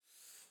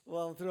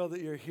Well, I'm thrilled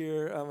that you're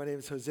here. My name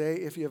is Jose.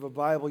 If you have a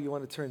Bible, you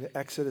want to turn to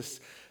Exodus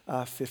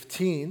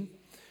 15.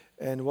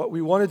 And what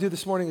we want to do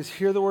this morning is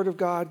hear the Word of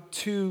God,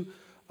 two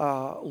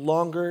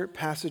longer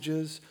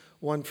passages,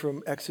 one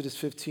from Exodus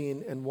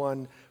 15 and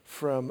one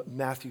from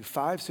Matthew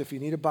 5. So if you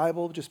need a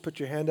Bible, just put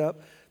your hand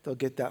up. They'll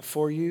get that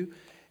for you.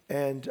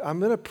 And I'm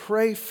going to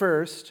pray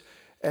first,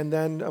 and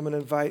then I'm going to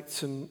invite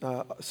some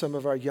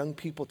of our young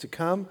people to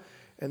come,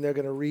 and they're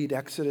going to read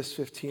Exodus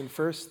 15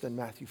 first, then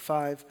Matthew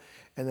 5,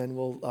 and then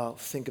we'll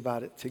think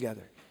about it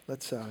together.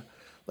 Let's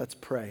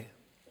pray.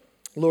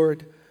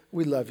 Lord,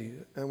 we love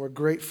you, and we're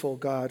grateful,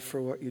 God,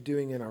 for what you're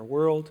doing in our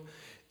world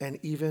and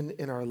even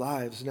in our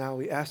lives. Now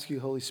we ask you,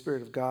 Holy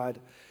Spirit of God,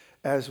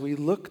 as we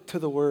look to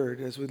the Word,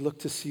 as we look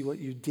to see what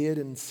you did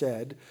and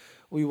said,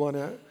 we want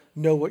to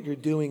know what you're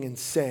doing and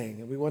saying,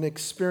 and we want to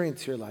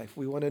experience your life.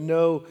 We want to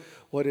know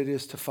what it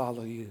is to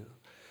follow you.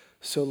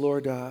 So,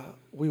 Lord,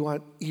 we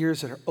want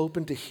ears that are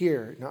open to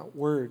hear, not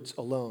words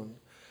alone,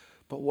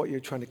 but what you're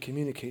trying to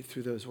communicate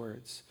through those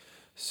words.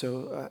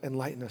 So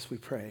enlighten us, we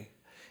pray.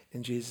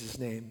 In Jesus'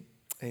 name,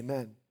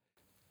 amen.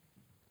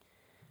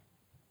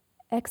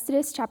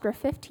 Exodus chapter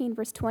 15,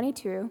 verse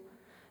 22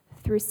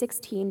 through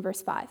 16,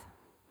 verse 5.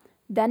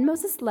 Then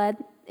Moses led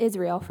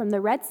Israel from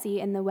the Red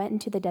Sea and they went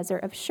into the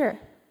desert of Shur.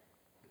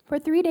 For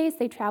 3 days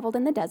they traveled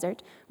in the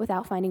desert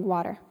without finding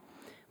water.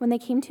 When they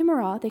came to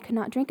Marah, they could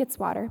not drink its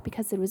water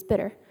because it was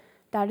bitter.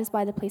 That is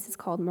why the place is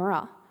called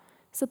Marah.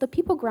 So the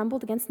people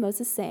grumbled against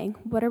Moses, saying,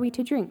 "What are we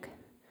to drink?"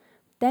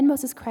 Then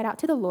Moses cried out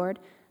to the Lord,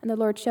 and the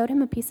Lord showed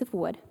him a piece of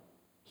wood.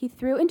 He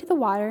threw it into the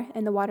water,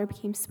 and the water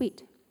became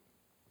sweet.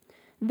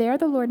 There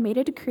the Lord made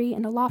a decree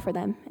and a law for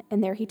them,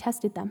 and there he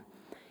tested them.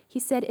 He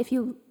said, "If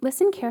you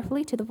listen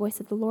carefully to the voice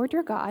of the Lord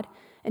your God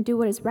and do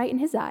what is right in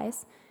his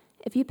eyes,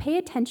 if you pay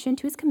attention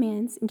to his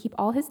commands and keep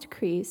all his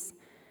decrees,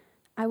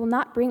 I will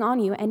not bring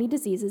on you any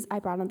diseases I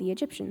brought on the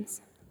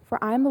Egyptians,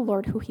 for I am the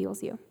Lord who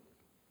heals you."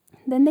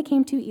 Then they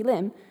came to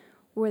Elim,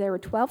 where there were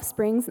 12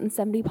 springs and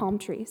 70 palm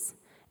trees,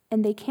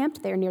 and they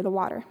camped there near the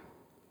water.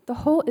 The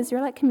whole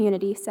Israelite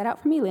community set out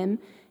from Elim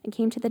and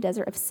came to the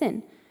desert of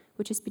Sin,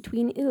 which is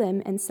between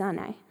Elim and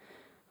Sinai,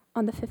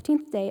 on the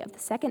 15th day of the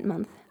second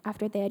month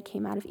after they had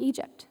come out of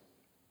Egypt.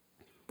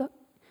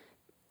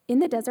 In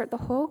the desert,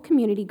 the whole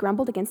community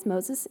grumbled against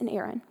Moses and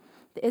Aaron.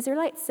 The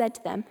Israelites said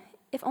to them,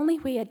 "If only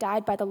we had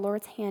died by the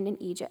Lord's hand in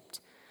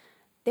Egypt.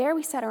 There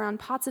we sat around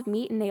pots of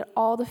meat and ate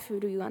all the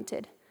food we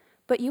wanted.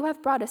 But you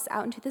have brought us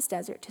out into this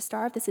desert to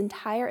starve this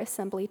entire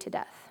assembly to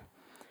death."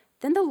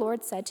 Then the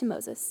Lord said to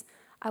Moses,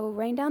 "I will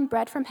rain down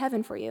bread from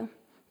heaven for you.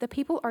 The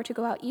people are to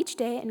go out each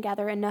day and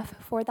gather enough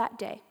for that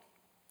day.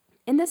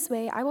 In this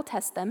way I will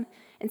test them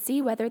and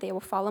see whether they will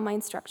follow my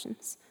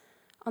instructions.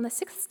 On the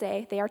 6th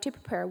day they are to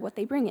prepare what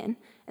they bring in,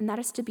 and that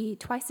is to be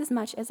twice as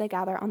much as they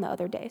gather on the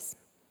other days."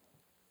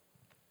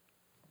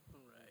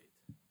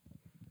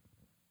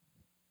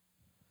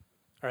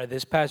 All right,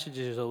 this passage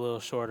is a little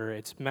shorter.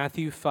 It's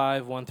Matthew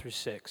 5, 1 through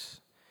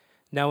 6.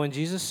 Now when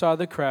Jesus saw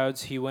the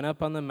crowds, he went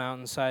up on the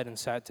mountainside and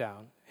sat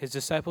down. His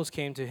disciples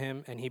came to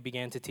him, and he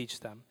began to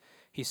teach them.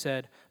 He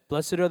said,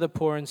 "Blessed are the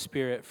poor in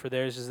spirit, for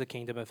theirs is the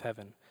kingdom of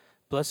heaven.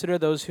 Blessed are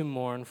those who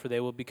mourn, for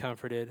they will be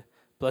comforted.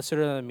 Blessed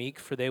are the meek,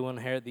 for they will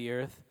inherit the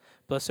earth.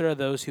 Blessed are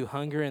those who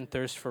hunger and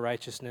thirst for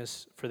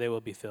righteousness, for they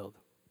will be filled."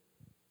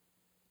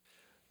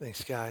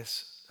 Thanks,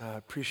 guys.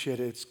 Appreciate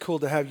it. It's cool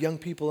to have young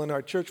people in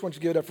our church. Why don't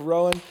you give it up for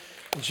Rowan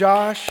and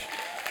Josh?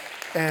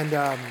 And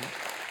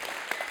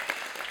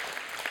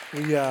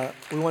we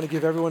want to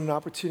give everyone an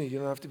opportunity. You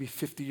don't have to be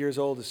 50 years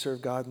old to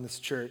serve God in this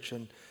church,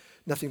 and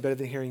nothing better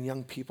than hearing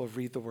young people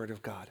read the Word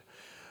of God.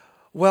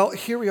 Well,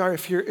 here we are.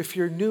 If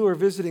you're new or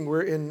visiting,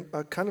 we're in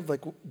kind of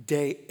like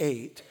day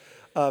 8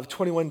 of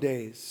 21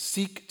 days.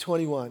 Seek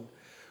 21.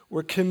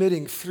 We're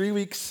committing 3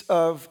 weeks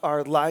of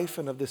our life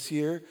and of this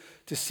year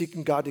to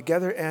seeking God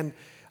together. And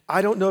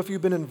I don't know if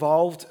you've been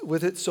involved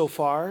with it so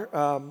far.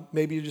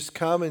 Maybe you just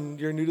come and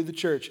you're new to the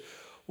church.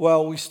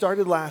 Well, we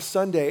started last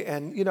Sunday,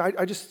 and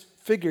I just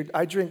figured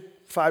I drink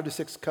 5 to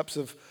 6 cups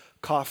of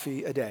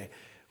coffee a day,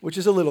 which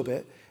is a little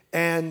bit.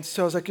 And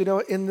so I was like,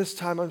 in this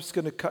time, I'm just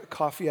going to cut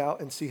coffee out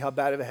and see how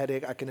bad of a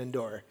headache I can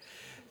endure.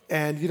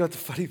 And what the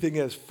funny thing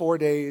is, 4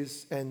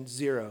 days and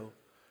 0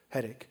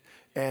 headache.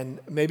 And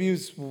maybe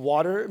it's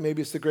water,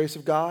 maybe it's the grace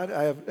of God.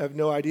 I have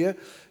no idea.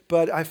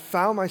 But I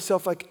found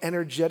myself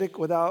energetic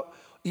without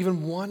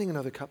even wanting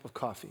another cup of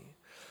coffee.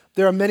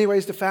 There are many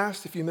ways to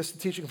fast. If you missed the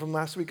teaching from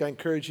last week, I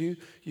encourage you.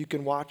 You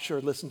can watch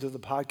or listen to the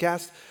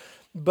podcast.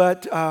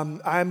 But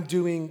I'm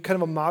doing kind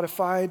of a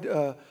modified,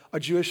 a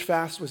Jewish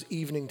fast was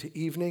evening to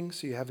evening.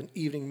 So you have an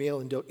evening meal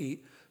and don't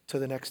eat till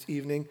the next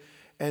evening.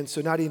 And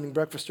so not eating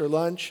breakfast or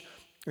lunch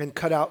and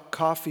cut out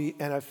coffee.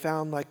 And I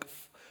found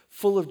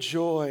full of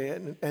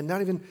joy and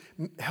not even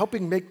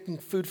helping making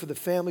food for the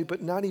family,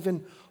 but not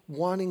even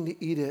wanting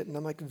to eat it. And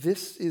I'm like,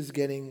 this is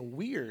getting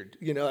weird.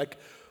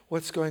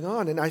 What's going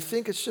on? And I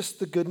think it's just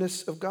the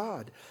goodness of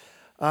God.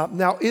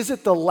 Now, is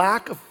it the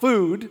lack of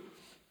food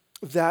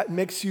that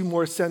makes you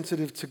more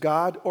sensitive to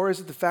God? Or is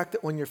it the fact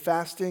that when you're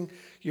fasting,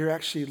 you're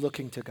actually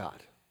looking to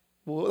God?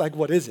 Well,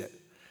 what is it?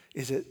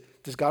 Is it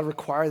Does God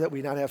require that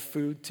we not have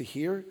food to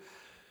hear?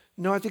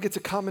 No, I think it's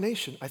a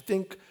combination. I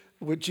think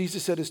what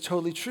Jesus said is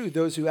totally true.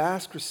 Those who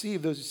ask,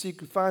 receive. Those who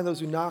seek, find.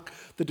 Those who knock,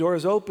 the door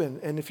is open.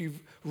 And if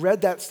you've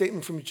read that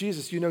statement from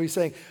Jesus, you know he's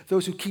saying,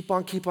 those who keep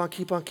on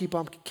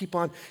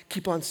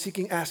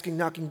seeking, asking,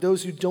 knocking,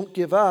 those who don't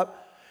give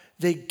up,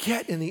 they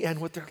get in the end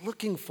what they're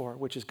looking for,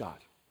 which is God.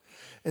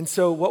 And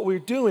so what we're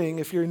doing,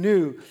 if you're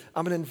new,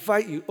 I'm going to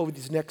invite you over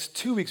these next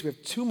 2 weeks, we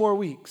have 2 more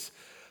weeks,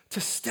 to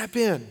step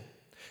in.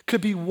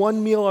 Could be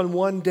one meal on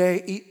one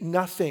day, eat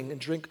nothing and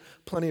drink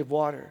plenty of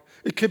water.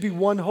 It could be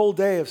one whole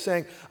day of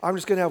saying, I'm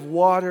just going to have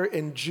water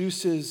and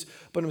juices,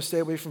 but I'm going to stay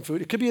away from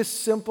food. It could be as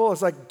simple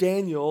as like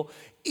Daniel,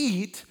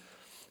 eat,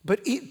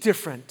 but eat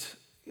different.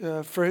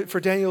 For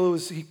Daniel,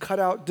 he cut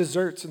out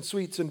desserts and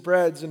sweets and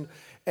breads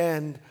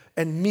and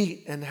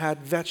meat and had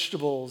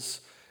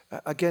vegetables.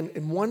 Again,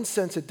 in one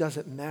sense, it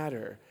doesn't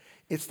matter.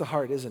 It's the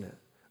heart, isn't it?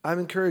 I'm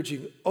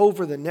encouraging you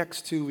over the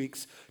next 2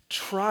 weeks,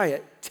 try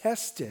it,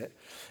 test it,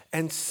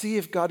 and see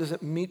if God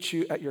doesn't meet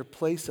you at your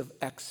place of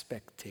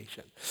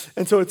expectation.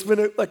 And so it's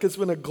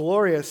been a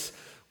glorious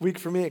week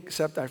for me,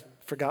 except I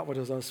forgot what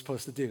I was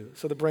supposed to do.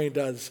 So the brain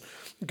does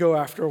go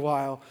after a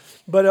while.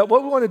 But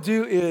what we want to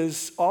do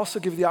is also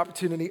give you the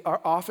opportunity.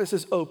 Our office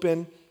is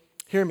open,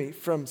 hear me,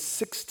 from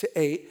 6 to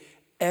 8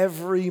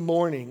 every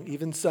morning,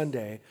 even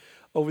Sunday,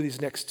 over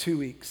these next 2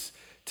 weeks,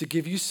 to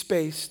give you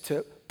space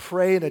to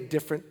pray in a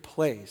different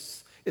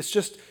place. It's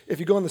just, if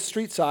you go on the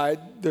street side,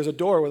 there's a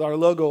door with our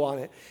logo on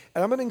it.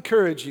 And I'm going to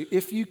encourage you,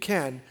 if you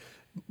can,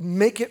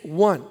 make it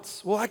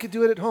once. Well, I could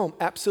do it at home,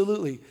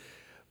 absolutely.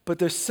 But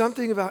there's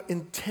something about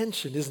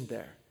intention, isn't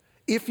there?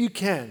 If you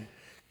can,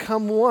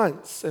 come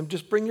once and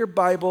just bring your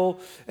Bible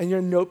and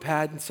your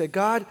notepad and say,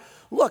 God,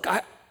 look,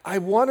 I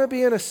want to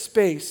be in a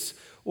space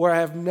where I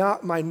have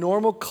not my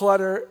normal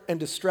clutter and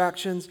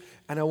distractions,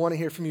 and I want to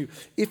hear from you.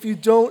 If you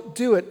don't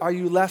do it, are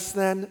you less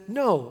than?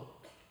 No.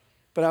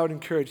 But I would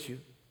encourage you,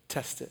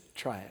 test it,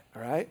 try it,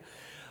 all right?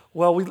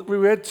 Well, we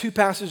read 2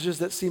 passages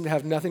that seem to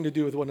have nothing to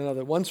do with one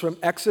another. One's from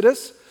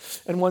Exodus,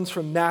 and one's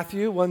from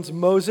Matthew. One's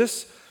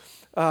Moses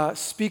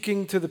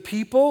speaking to the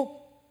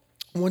people.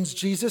 One's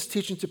Jesus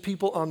teaching to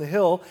people on the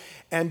hill.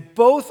 And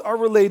both are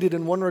related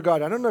in one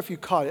regard. I don't know if you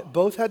caught it.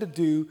 Both had to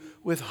do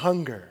with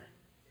hunger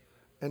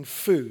and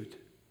food.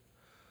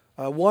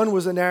 One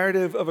was a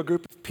narrative of a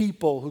group of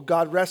people who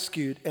God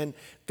rescued, and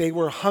they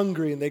were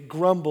hungry and they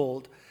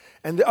grumbled.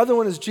 And the other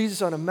one is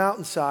Jesus on a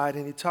mountainside,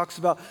 and he talks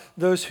about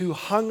those who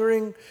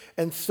hungering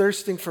and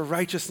thirsting for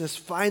righteousness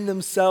find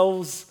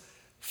themselves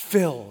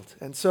filled.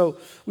 And so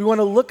we want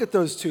to look at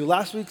those two.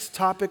 Last week's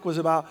topic was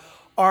about,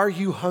 are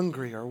you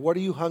hungry, or what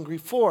are you hungry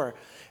for?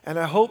 And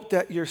I hope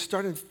that you're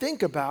starting to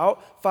think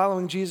about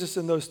following Jesus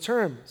in those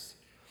terms.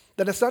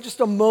 That it's not just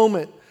a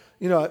moment,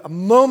 a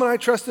moment I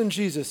trust in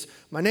Jesus.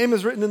 My name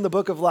is written in the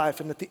book of life,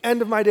 and at the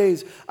end of my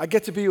days, I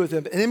get to be with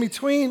him. And in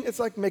between, it's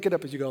like make it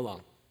up as you go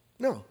along.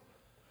 No.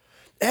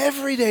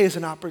 Every day is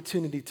an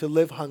opportunity to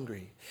live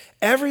hungry.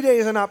 Every day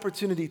is an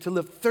opportunity to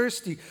live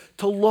thirsty,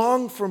 to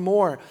long for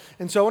more.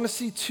 And so I want to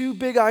see 2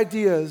 big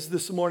ideas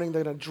this morning that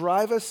are going to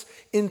drive us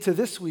into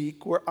this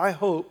week, where I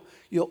hope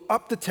you'll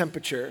up the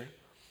temperature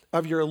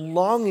of your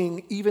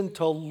longing even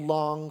to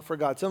long for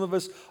God. Some of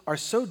us are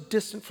so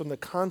distant from the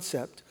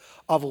concept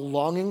of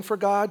longing for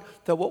God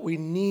that what we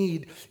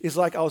need is,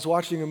 like, I was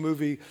watching a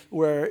movie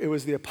where it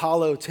was the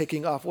Apollo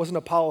taking off. It wasn't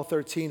Apollo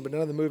 13, but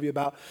another movie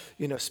about,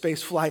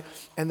 space flight.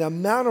 And the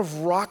amount of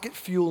rocket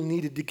fuel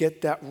needed to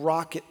get that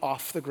rocket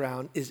off the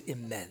ground is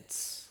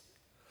immense.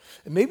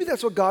 And maybe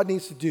that's what God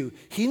needs to do.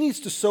 He needs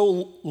to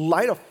so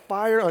light a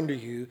fire under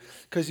you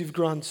because you've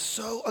grown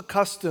so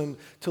accustomed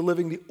to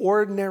living the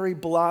ordinary,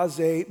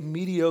 blasé,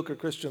 mediocre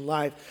Christian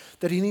life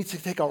that he needs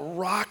to take a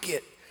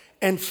rocket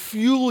and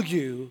fuel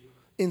you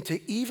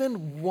into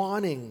even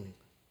wanting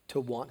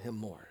to want him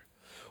more.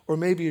 Or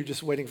maybe you're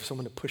just waiting for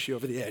someone to push you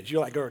over the edge.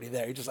 You're like already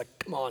there. You're just like,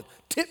 come on,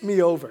 tip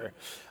me over.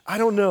 I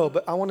don't know,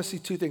 but I want to see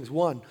 2 things.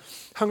 One,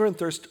 hunger and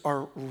thirst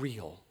are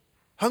real.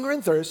 Hunger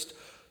and thirst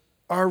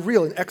are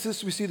real. In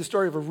Exodus, we see the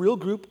story of a real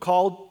group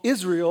called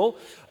Israel,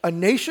 a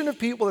nation of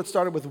people that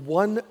started with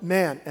one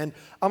man. And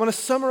I'm going to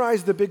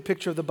summarize the big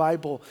picture of the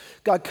Bible.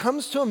 God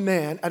comes to a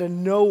man out of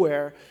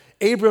nowhere.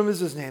 Abram is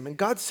his name. And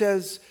God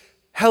says,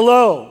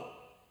 hello,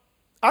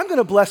 I'm going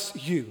to bless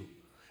you.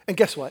 And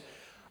guess what?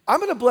 I'm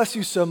going to bless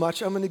you so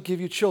much, I'm going to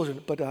give you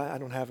children, but I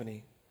don't have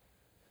any.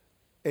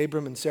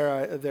 Abram and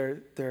Sarah,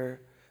 they're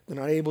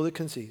not able to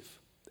conceive.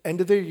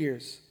 End of their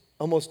years,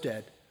 almost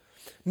dead.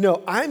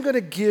 No, I'm going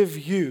to give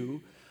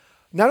you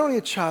not only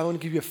a child, I'm going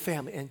to give you a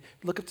family. And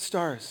look at the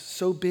stars,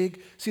 so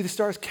big. See the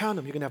stars, count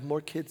them. You're going to have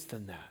more kids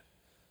than that.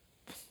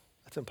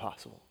 That's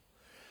impossible.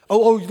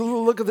 Oh,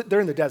 look at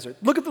they're in the desert.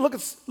 Look at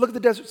the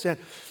desert sand.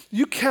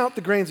 You count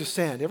the grains of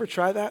sand. You ever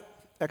try that?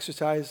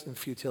 Exercise and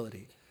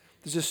futility.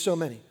 There's just so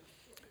many.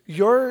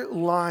 Your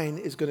line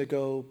is going to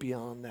go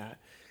beyond that.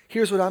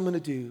 Here's what I'm going to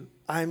do.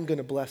 I'm going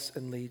to bless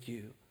and lead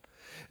you.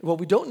 What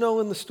we don't know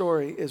in the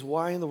story is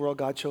why in the world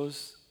God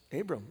chose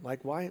Abram.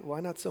 Like, why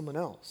not someone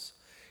else?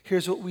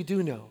 Here's what we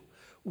do know.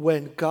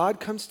 When God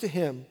comes to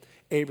him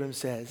Abram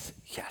says,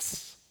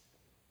 yes.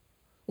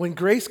 When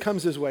grace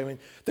comes his way, when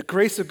the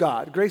grace of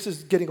God, grace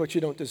is getting what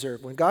you don't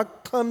deserve. When God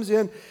comes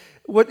in,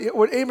 what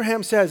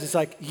Abraham says is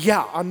like,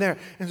 yeah, I'm there.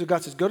 And so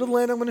God says, go to the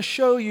land I'm going to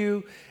show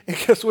you. And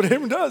guess what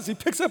Abram does? He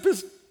picks up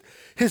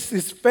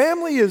his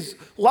family, his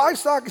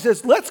livestock, and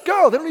says, let's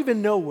go. They don't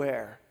even know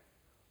where.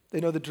 They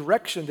know the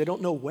direction. They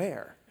don't know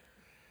where.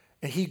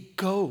 And he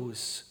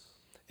goes,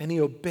 and he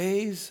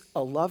obeys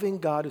a loving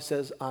God who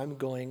says, I'm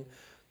going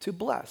to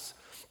bless.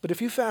 But if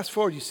you fast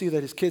forward, you see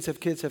that his kids have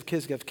kids, have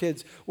kids, have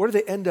kids. Where do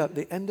they end up?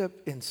 They end up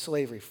in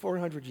slavery,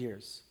 400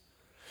 years.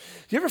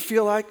 Do you ever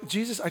feel like,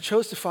 Jesus, I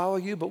chose to follow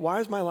you, but why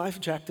is my life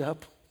jacked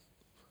up?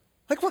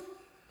 Like what?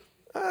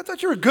 I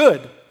thought you were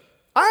good.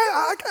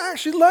 I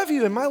actually love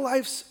you, and my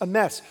life's a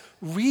mess.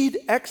 Read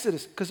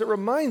Exodus, because it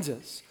reminds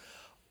us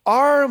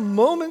our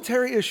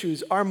momentary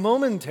issues are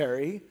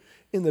momentary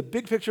in the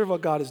big picture of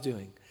what God is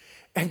doing.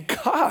 And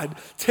God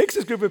takes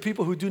this group of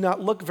people who do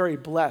not look very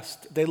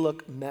blessed. They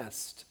look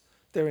messed.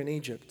 They're in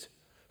Egypt.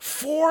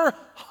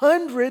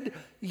 400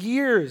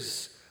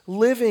 years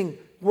living,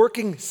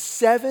 working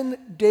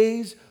 7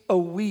 days a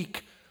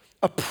week.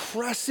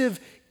 Oppressive,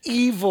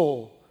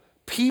 evil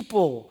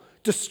people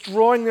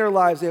destroying their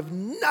lives. They have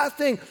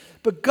nothing.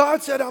 But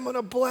God said, I'm going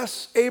to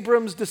bless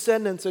Abram's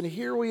descendants. And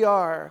here we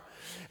are.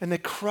 And they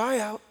cry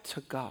out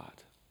to God.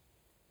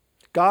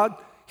 God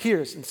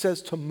hears and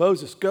says to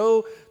Moses,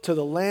 go to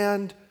the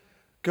land,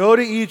 go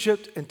to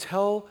Egypt and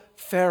tell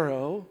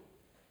Pharaoh,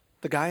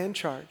 the guy in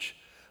charge,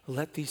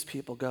 let these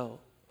people go.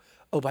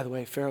 Oh, by the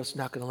way, Pharaoh's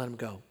not going to let them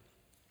go.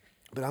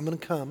 But I'm going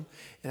to come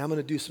and I'm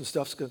going to do some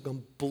stuff that's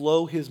going to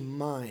blow his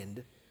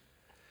mind,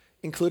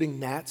 including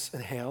gnats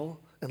and hail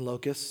and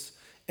locusts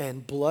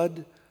and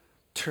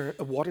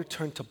water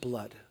turned to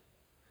blood.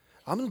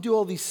 I'm going to do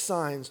all these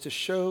signs to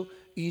show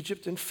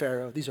Egypt and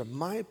Pharaoh, these are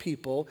my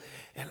people,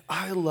 and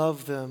I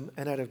love them,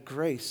 and out of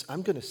grace,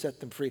 I'm going to set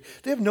them free.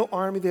 They have no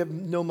army, they have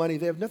no money,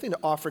 they have nothing to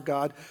offer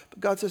God, but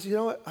God says, you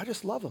know what, I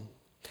just love them.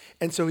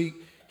 And so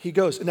he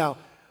goes. Now,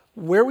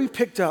 where we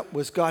picked up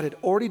was God had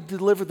already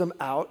delivered them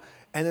out,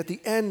 and at the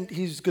end,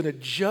 he's going to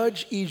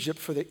judge Egypt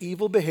for their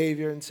evil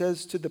behavior and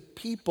says to the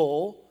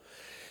people,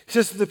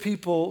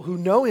 who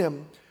know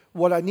him,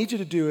 what I need you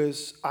to do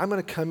is, I'm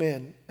going to come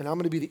in, and I'm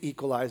going to be the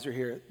equalizer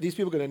here. These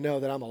people are going to know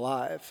that I'm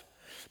alive.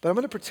 But I'm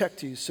going to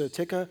protect you, so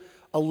take a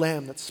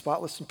lamb that's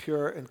spotless and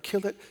pure and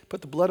kill it,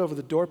 put the blood over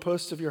the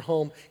doorposts of your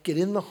home, get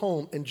in the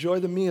home, enjoy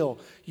the meal.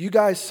 You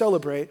guys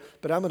celebrate,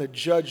 but I'm going to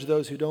judge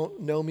those who don't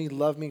know me,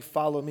 love me,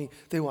 follow me.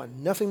 They want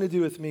nothing to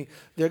do with me.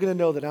 They're going to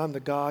know that I'm the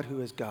God who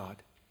is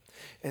God.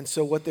 And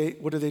so what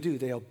do?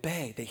 They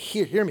obey. They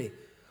hear me.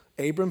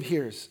 Abram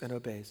hears and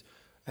obeys.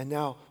 And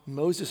now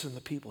Moses and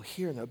the people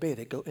hear and obey.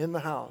 They go in the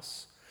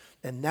house.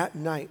 And that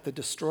night, the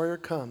destroyer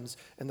comes,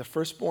 and the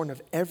firstborn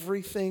of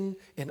everything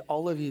in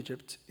all of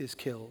Egypt is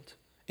killed,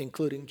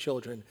 including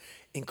children,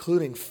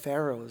 including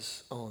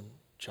Pharaoh's own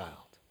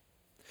child.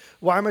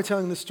 Why am I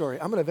telling this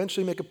story? I'm going to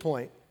eventually make a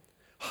point.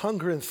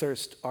 Hunger and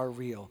thirst are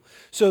real.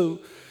 So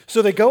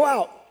they go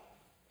out,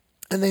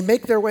 and they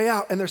make their way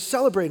out, and they're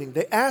celebrating.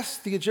 They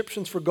ask the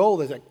Egyptians for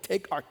gold. They're like,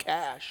 take our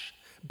cash.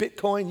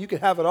 Bitcoin, you can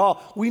have it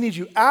all. We need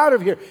you out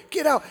of here.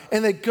 Get out.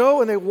 And they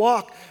go and they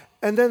walk,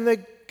 and then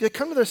they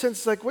come to their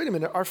senses like, wait a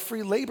minute, our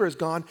free labor is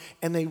gone.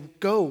 And they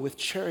go with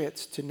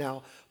chariots to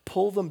now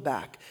pull them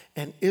back.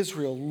 And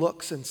Israel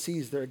looks and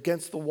sees they're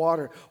against the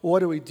water. What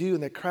do we do?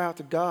 And they cry out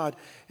to God.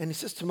 And he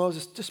says to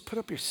Moses, just put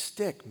up your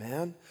stick,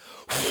 man.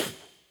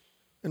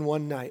 And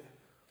one night,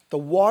 the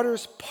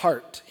waters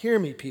part. Hear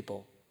me,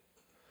 people.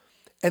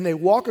 And they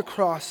walk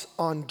across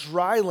on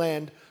dry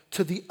land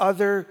to the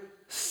other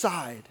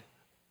side.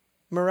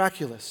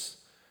 Miraculous.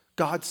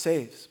 God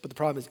saves. But the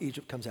problem is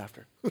Egypt comes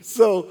after.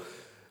 So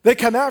they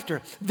come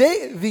after.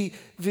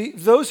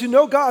 Those who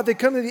know God, they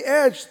come to the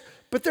edge,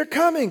 but they're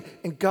coming.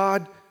 And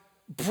God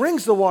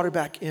brings the water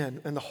back in,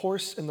 and the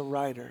horse and the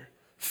rider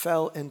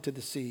fell into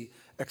the sea.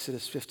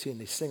 Exodus 15,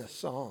 they sing a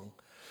song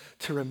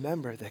to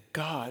remember that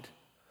God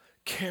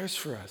cares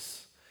for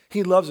us.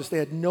 He loves us. They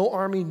had no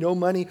army, no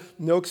money,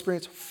 no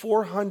experience.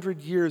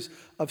 400 years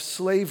of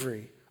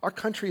slavery. Our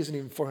country isn't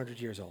even 400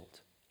 years old.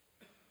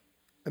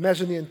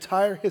 Imagine the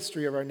entire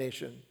history of our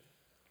nation.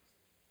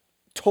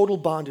 Total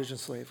bondage and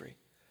slavery.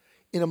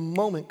 In a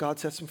moment, God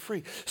sets them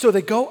free. So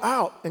they go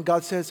out, and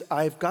God says,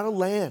 I've got a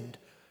land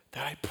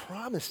that I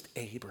promised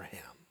Abraham.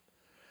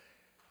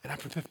 And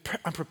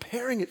I'm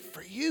preparing it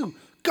for you.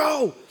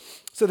 Go!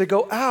 So they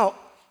go out,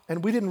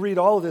 and we didn't read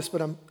all of this,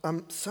 but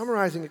I'm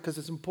summarizing it because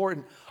it's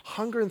important.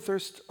 Hunger and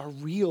thirst are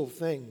real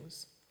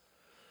things.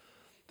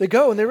 They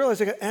go, and they realize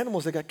they got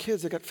animals, they got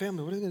kids, they got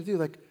family. What are they going to do?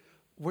 Like,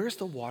 where's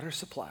the water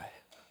supply?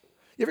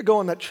 You ever go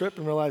on that trip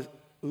and realize,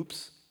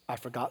 oops, I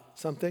forgot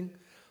something?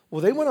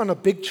 Well, they went on a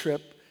big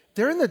trip.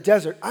 They're in the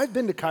desert. I've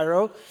been to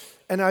Cairo,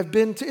 and I've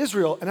been to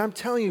Israel, and I'm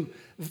telling you,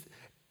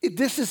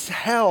 this is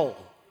hell.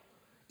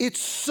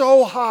 It's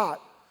so hot.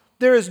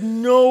 There is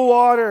no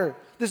water.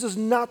 This is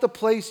not the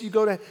place you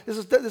go to. This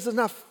is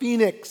not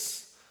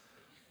Phoenix.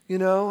 You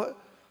know,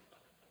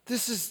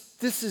 this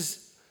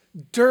is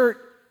dirt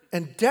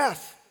and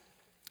death.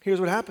 Here's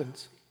what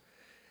happens.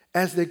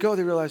 As they go,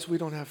 they realize we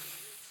don't have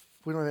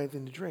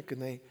anything to drink,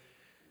 and they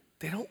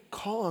don't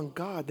call on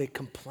God, they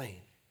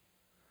complain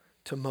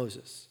to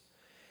Moses.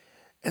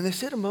 And they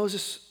say to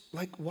Moses,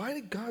 like, why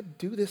did God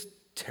do this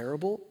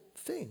terrible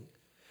thing?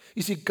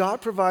 You see,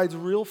 God provides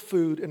real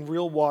food and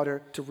real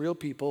water to real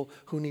people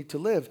who need to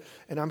live.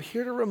 And I'm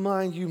here to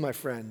remind you, my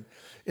friend,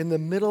 in the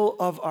middle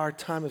of our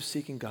time of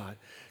seeking God,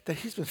 that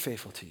he's been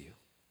faithful to you.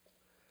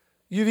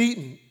 You've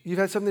eaten, you've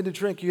had something to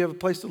drink, you have a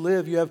place to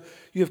live, you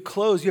have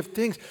clothes, you have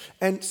things.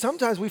 And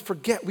sometimes we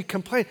forget, we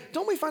complain.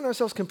 Don't we find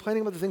ourselves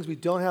complaining about the things we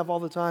don't have all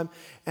the time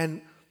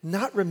and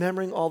not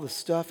remembering all the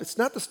stuff? It's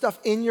not the stuff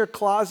in your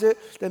closet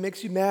that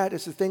makes you mad,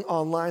 it's the thing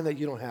online that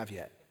you don't have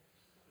yet.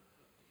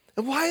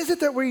 And why is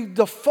it that we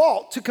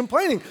default to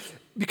complaining?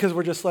 Because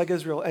we're just like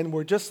Israel and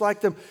we're just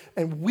like them.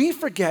 And we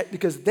forget,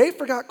 because they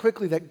forgot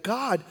quickly, that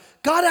God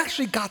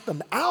actually got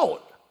them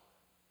out.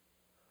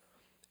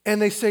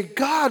 And they say,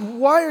 God,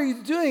 why are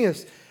you doing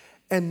this?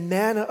 And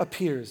manna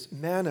appears.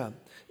 Manna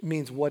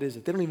means, what is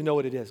it? They don't even know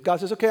what it is.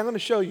 God says, okay, I'm going to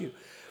show you.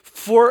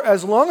 For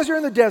as long as you're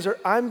in the desert,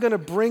 I'm going to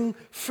bring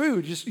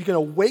food. You're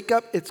going to wake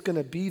up, it's going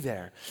to be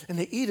there. And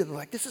they eat it. They're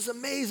like, this is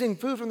amazing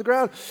food from the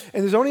ground.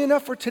 And there's only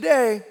enough for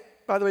today.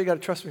 By the way, you got to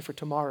trust me for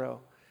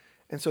tomorrow.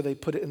 And so they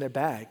put it in their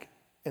bag,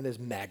 and there's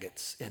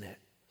maggots in it.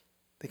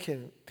 They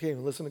can't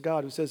even listen to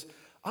God who says,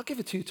 I'll give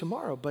it to you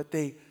tomorrow. But do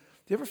you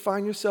ever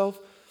find yourself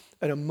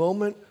at a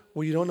moment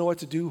where you don't know what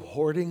to do,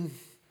 hoarding?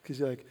 Because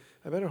you're like,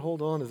 I better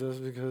hold on to this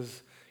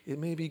because it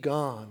may be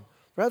gone.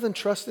 Rather than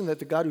trusting that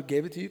the God who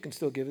gave it to you can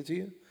still give it to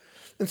you.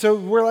 And so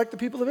we're like the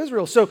people of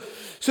Israel. So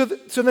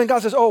then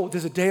God says, oh,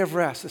 there's a day of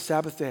rest, the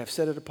Sabbath day. I've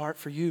set it apart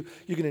for you.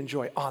 You can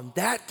enjoy. On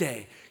that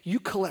day, you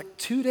collect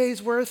 2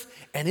 days worth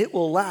and it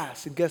will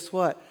last. And guess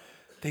what?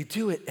 They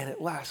do it and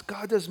it lasts.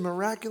 God does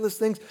miraculous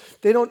things.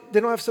 They don't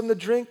have something to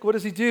drink. What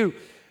does he do?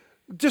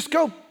 Just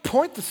go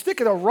point the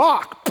stick at a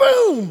rock.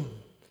 Boom!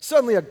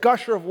 Suddenly a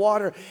gusher of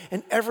water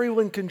and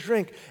everyone can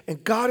drink.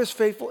 And God is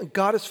faithful and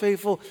God is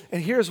faithful.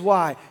 And here's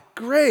why.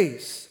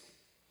 Grace.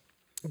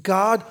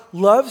 God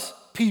loves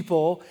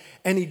people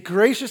and he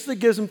graciously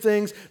gives them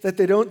things that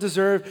they don't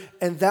deserve.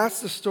 And that's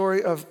the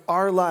story of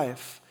our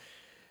life.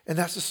 And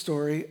that's the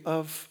story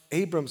of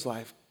Abram's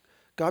life.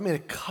 God made a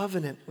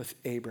covenant with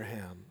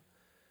Abraham,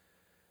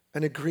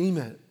 an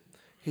agreement.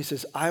 He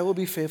says, I will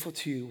be faithful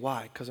to you.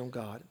 Why? Because I'm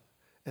God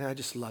and I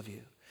just love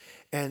you.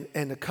 And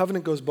the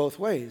covenant goes both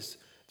ways.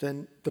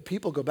 Then the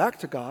people go back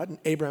to God, and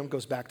Abraham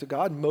goes back to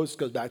God, and Moses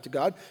goes back to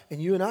God, and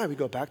you and I, we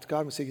go back to God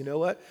and we say, you know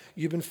what?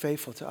 You've been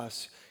faithful to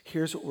us.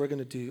 Here's what we're going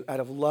to do.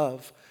 Out of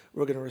love,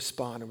 we're going to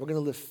respond, and we're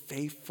going to live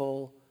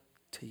faithful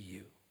to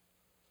you.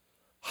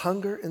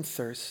 Hunger and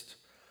thirst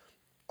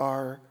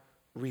are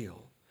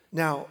real.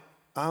 Now,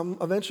 I'm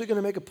eventually going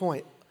to make a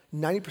point.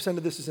 90%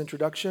 of this is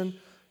introduction.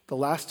 The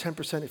last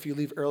 10%, if you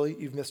leave early,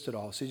 you've missed it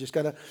all. So you just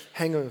got to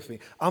hang on with me.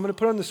 I'm going to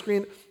put on the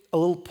screen a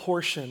little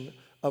portion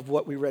of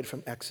what we read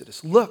from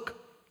Exodus. Look,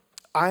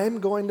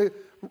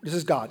 this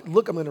is God.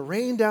 Look, I'm going to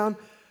rain down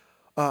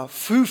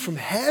food from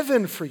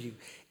heaven for you.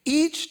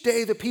 Each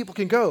day the people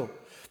can go.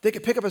 They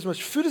can pick up as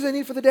much food as they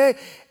need for the day,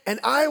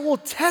 and I will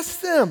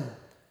test them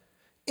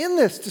in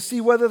this to see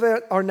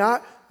whether or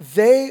not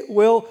they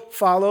will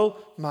follow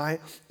my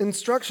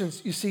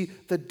instructions. You see,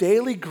 the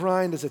daily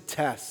grind is a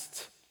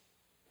test.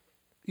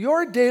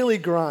 Your daily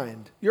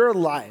grind, your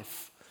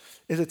life,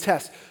 is a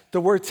test. The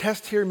word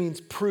test here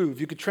means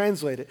prove. You could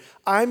translate it.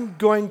 I'm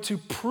going to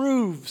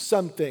prove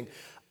something.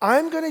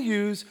 I'm going to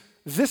use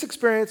this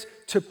experience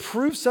to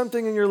prove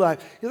something in your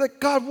life. You're like,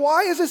 God,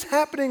 why is this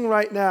happening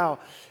right now?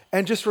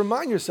 And just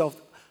remind yourself,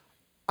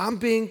 I'm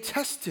being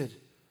tested.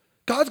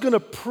 God's going to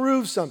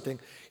prove something.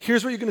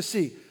 Here's what you're going to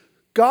see.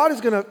 God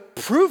is going to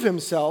prove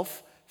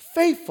himself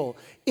faithful.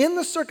 In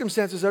the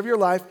circumstances of your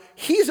life,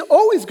 he's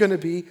always going to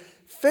be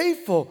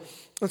faithful.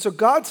 And so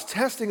God's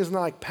testing is not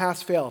like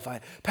pass, fail. If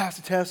I pass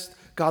the test,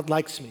 God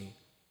likes me.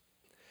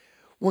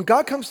 When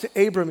God comes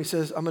to Abram, he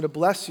says, I'm going to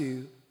bless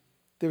you.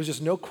 There was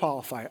just no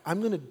qualifier. I'm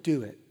going to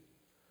do it.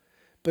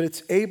 But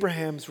it's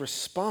Abraham's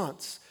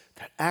response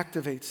that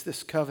activates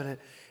this covenant.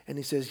 And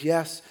he says,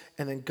 yes.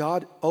 And then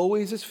God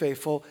always is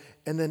faithful.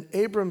 And then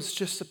Abram's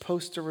just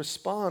supposed to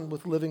respond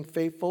with living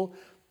faithful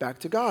back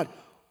to God.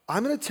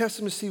 I'm going to test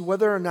them to see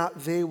whether or not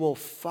they will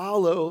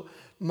follow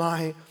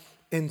my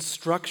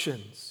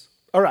instructions.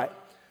 All right.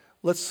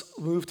 Let's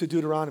move to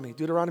Deuteronomy.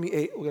 Deuteronomy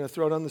 8, we're going to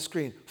throw it on the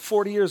screen.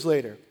 40 years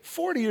later,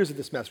 40 years of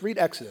this mess. Read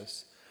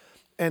Exodus.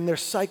 And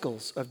there's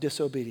cycles of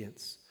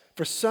disobedience.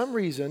 For some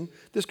reason,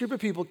 this group of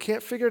people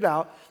can't figure it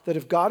out that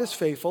if God is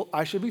faithful,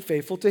 I should be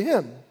faithful to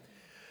him.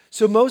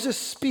 So Moses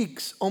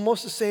speaks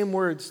almost the same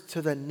words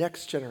to the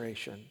next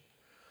generation,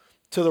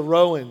 to the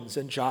Rowans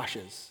and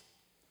Joshes,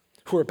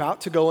 who are about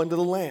to go into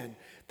the land.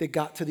 They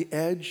got to the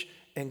edge,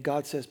 and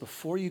God says,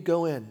 before you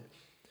go in,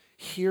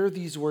 hear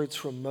these words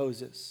from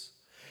Moses.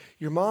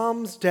 Your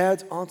moms,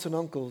 dads, aunts, and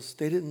uncles,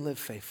 they didn't live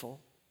faithful.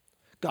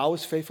 God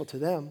was faithful to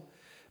them,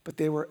 but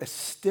they were a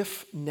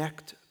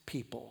stiff-necked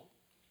people.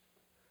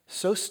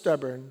 So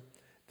stubborn,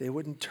 they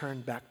wouldn't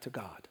turn back to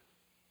God.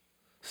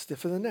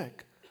 Stiff in the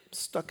neck,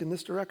 stuck in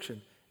this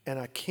direction, and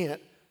I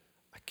can't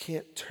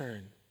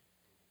turn.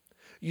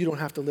 You don't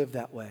have to live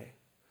that way.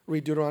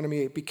 Read Deuteronomy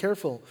 8. Be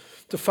careful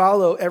to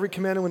follow every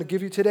command I'm going to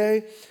give you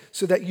today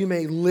so that you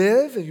may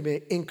live and you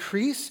may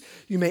increase,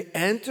 you may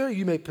enter,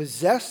 you may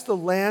possess the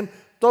land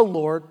the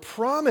Lord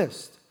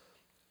promised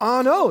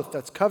on oath.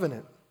 That's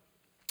covenant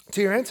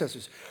to your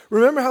ancestors.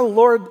 Remember how the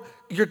Lord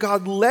your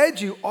God led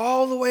you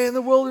all the way in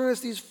the wilderness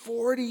these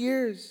 40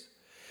 years.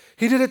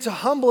 He did it to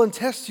humble and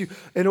test you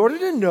in order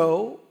to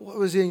know what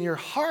was in your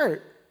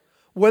heart,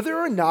 whether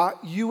or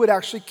not you would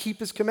actually keep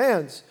his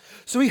commands.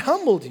 So he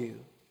humbled you.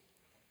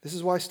 This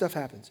is why stuff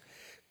happens.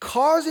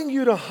 Causing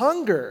you to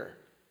hunger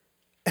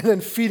and then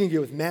feeding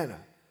you with manna,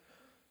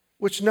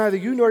 which neither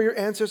you nor your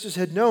ancestors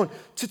had known,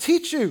 to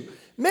teach you.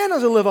 Man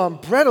doesn't live on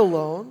bread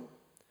alone,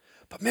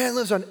 but man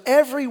lives on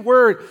every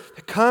word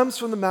that comes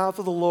from the mouth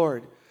of the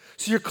Lord.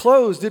 So your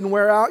clothes didn't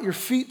wear out, your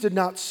feet did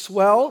not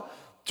swell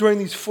during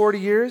these 40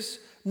 years.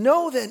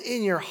 Know then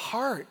in your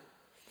heart,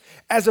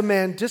 as a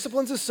man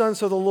disciplines his son,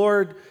 so the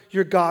Lord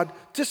your God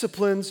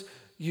disciplines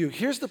you.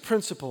 Here's the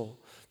principle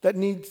that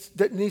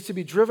needs to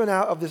be driven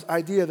out of this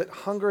idea that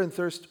hunger and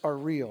thirst are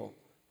real,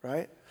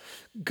 right?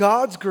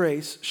 God's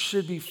grace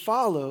should be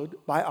followed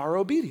by our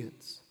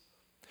obedience.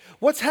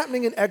 What's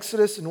happening in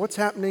Exodus and what's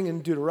happening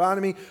in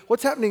Deuteronomy,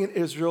 what's happening in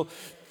Israel,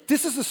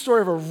 this is the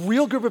story of a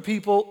real group of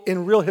people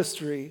in real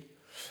history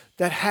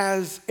that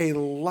has a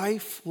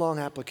lifelong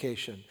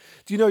application.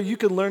 Do you know you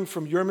can learn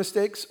from your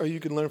mistakes or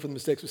you can learn from the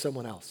mistakes of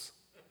someone else?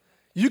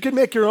 You can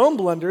make your own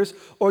blunders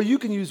or you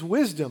can use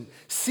wisdom.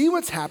 See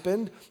what's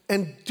happened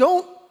and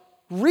don't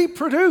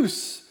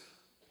reproduce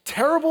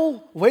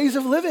terrible ways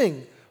of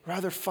living.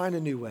 Rather, find a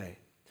new way.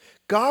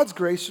 God's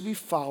grace should be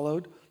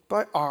followed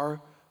by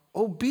our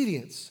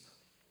obedience.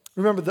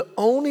 Remember, the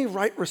only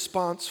right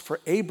response for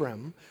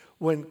Abram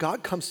when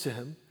God comes to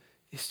him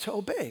is to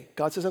obey.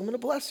 God says, I'm going to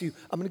bless you.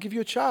 I'm going to give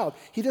you a child.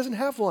 He doesn't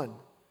have one.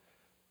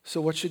 So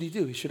what should he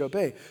do? He should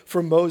obey.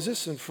 For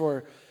Moses and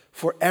for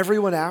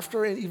everyone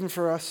after, and even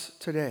for us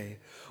today,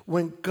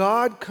 when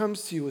God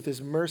comes to you with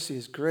his mercy,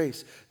 his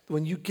grace,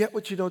 when you get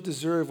what you don't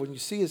deserve, when you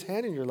see his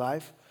hand in your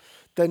life,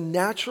 the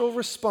natural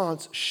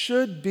response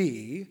should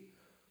be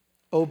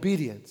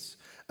obedience.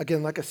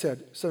 Again, like I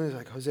said, somebody's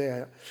like,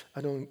 Jose,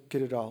 I don't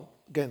get it all.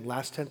 Again,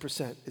 last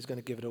 10% is going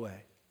to give it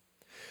away.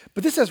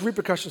 But this has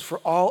repercussions for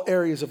all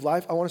areas of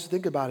life. I want us to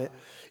think about it.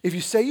 If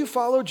you say you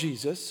follow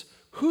Jesus,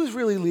 who's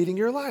really leading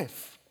your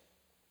life?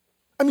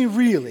 I mean,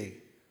 really.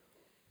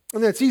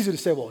 And then it's easy to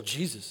say, well,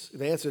 Jesus.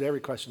 The answer to every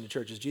question in the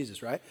church is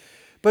Jesus, right?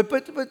 But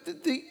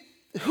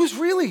who's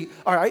really,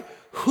 all right,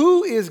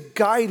 who is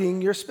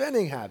guiding your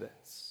spending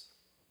habits?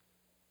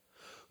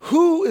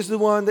 Who is the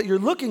one that you're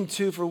looking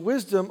to for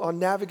wisdom on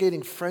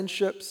navigating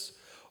friendships,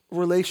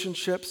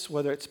 relationships,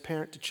 whether it's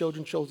parent to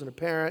children, children to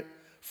parent,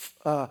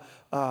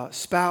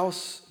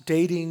 spouse,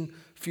 dating,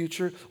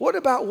 future? What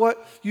about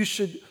what you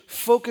should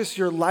focus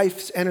your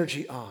life's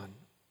energy on?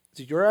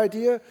 Is it your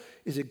idea?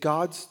 Is it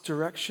God's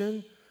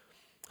direction?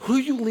 Who are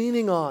you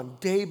leaning on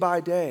day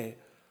by day?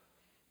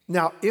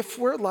 Now, if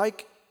we're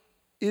like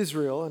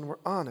Israel and we're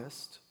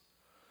honest,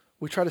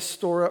 we try to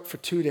store up for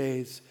 2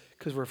 days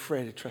because we're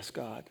afraid to trust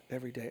God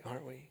every day,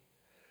 aren't we?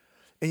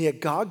 And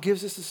yet God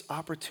gives us this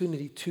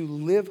opportunity to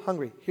live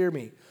hungry. Hear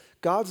me.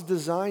 God's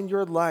designed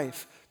your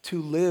life to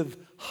live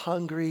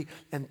hungry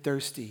and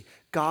thirsty.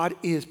 God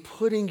is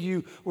putting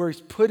you where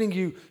he's putting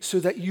you so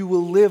that you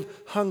will live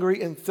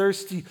hungry and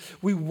thirsty.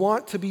 We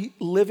want to be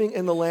living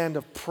in the land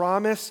of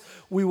promise.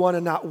 We want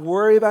to not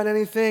worry about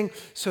anything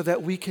so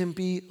that we can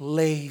be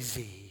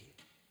lazy.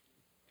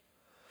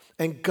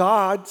 And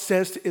God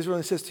says to Israel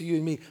and says to you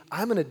and me,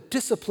 I'm going to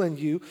discipline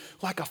you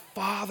like a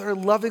father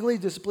lovingly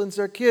disciplines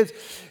their kids.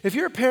 If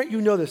you're a parent,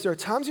 you know this. There are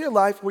times in your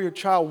life where your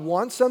child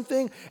wants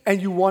something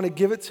and you want to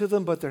give it to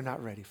them, but they're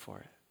not ready for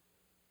it.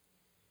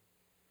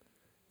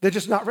 They're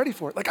just not ready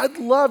for it. Like, I'd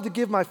love to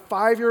give my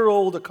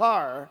 5-year-old a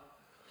car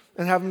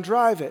and have him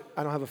drive it.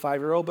 I don't have a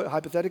 5-year-old, but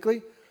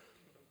hypothetically.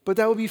 But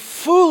that would be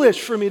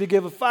foolish for me to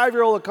give a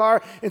 5-year-old a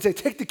car and say,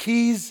 take the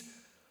keys,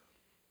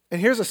 and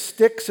here's a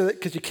stick so that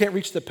because you can't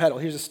reach the pedal.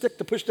 Here's a stick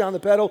to push down the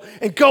pedal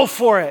and go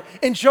for it.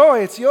 Enjoy,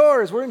 it's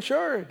yours. We're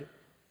insured.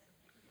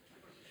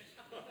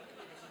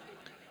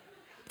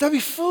 That'd be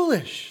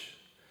foolish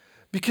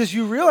because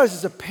you realize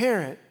as a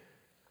parent,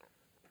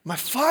 my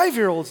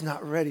 5-year-old's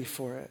not ready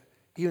for it,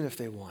 even if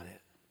they want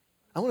it.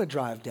 I want to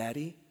drive,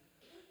 Daddy,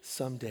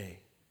 someday.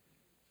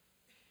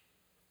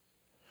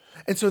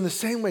 And so in the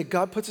same way,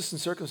 God puts us in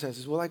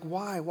circumstances. We're like,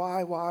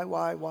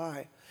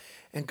 why?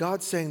 And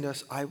God's saying to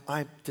us,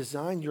 I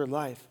designed your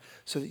life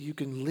so that you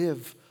can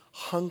live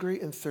hungry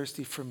and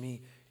thirsty for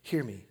me.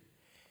 Hear me.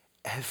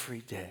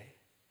 Every day.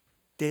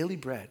 Daily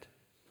bread.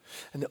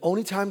 And the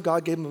only time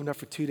God gave him enough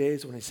for 2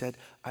 days when he said,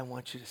 I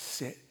want you to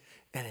sit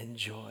and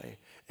enjoy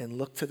and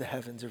look to the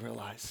heavens and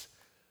realize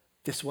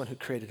this one who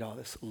created all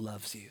this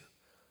loves you.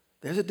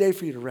 There's a day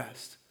for you to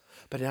rest.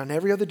 But on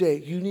every other day,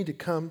 you need to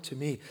come to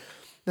me.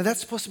 Now, that's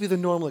supposed to be the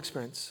normal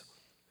experience.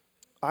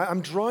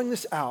 I'm drawing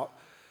this out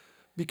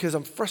because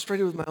I'm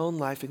frustrated with my own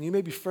life, and you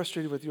may be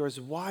frustrated with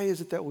yours. Why is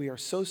it that we are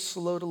so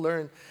slow to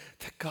learn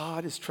that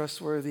God is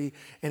trustworthy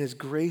and his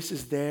grace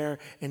is there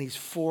and he's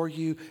for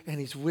you and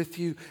he's with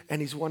you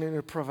and he's wanting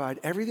to provide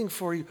everything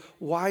for you?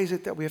 Why is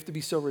it that we have to be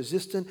so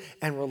resistant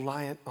and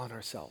reliant on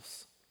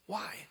ourselves?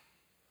 Why?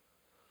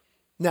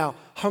 Now,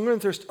 hunger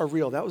and thirst are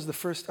real. That was the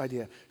first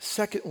idea.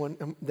 Second one,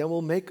 and then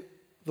we'll make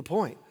the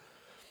point.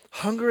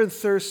 Hunger and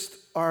thirst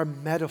are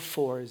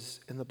metaphors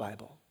in the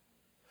Bible.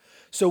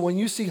 So when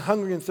you see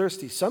hungry and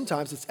thirsty,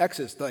 sometimes it's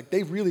Exodus, like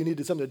they really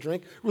needed something to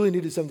drink, really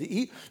needed something to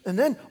eat. And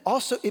then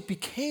also it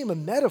became a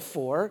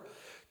metaphor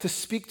to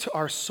speak to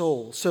our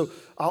soul. So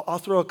I'll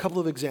throw a couple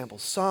of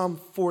examples. Psalm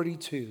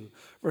 42,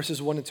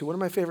 verses 1 and 2, one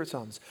of my favorite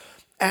Psalms.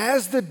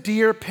 As the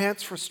deer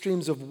pants for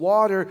streams of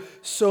water,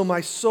 so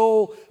my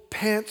soul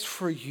pants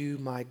for you,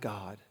 my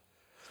God.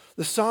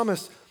 The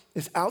psalmist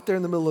is out there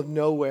in the middle of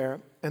nowhere,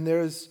 and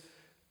there's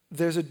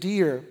a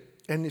deer.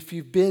 And if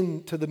you've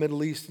been to the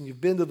Middle East and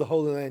you've been to the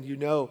Holy Land, you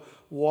know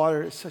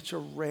water is such a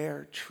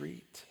rare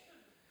treat.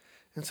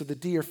 And so the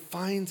deer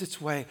finds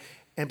its way,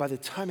 and by the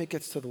time it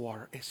gets to the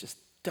water, it's just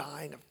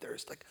dying of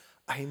thirst, like,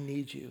 I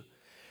need you.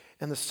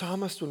 And the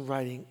psalmist, when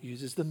writing,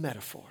 uses the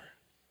metaphor.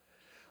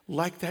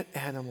 Like that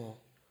animal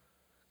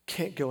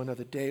can't go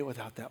another day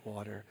without that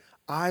water.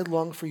 I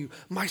long for you.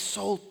 My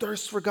soul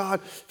thirsts for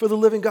God, for the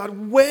living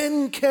God.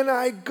 When can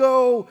I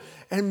go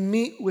and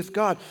meet with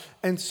God?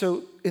 And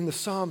so in the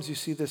Psalms, you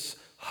see this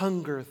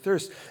hunger,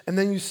 thirst. And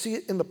then you see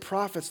it in the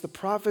prophets. The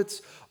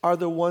prophets are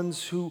the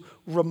ones who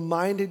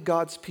reminded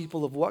God's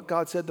people of what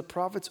God said. The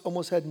prophets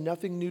almost had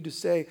nothing new to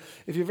say.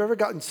 If you've ever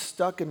gotten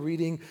stuck in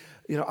reading,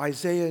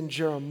 Isaiah and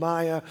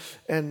Jeremiah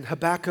and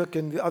Habakkuk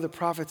and the other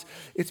prophets,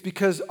 it's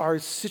because our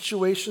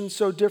situation's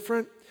so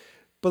different.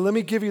 But let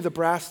me give you the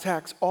brass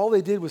tacks. All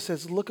they did was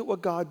says, look at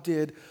what God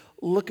did.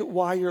 Look at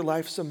why your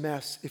life's a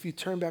mess. If you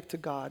turn back to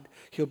God,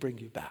 he'll bring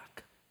you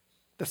back.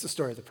 That's the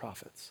story of the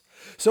prophets.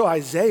 So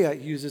Isaiah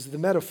uses the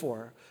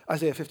metaphor,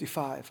 Isaiah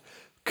 55.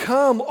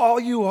 Come, all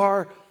you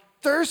are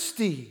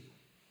thirsty.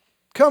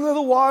 Come to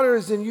the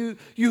waters, and you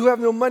who have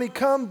no money,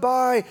 come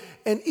buy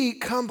and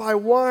eat. Come buy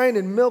wine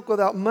and milk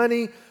without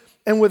money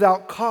and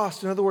without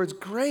cost. In other words,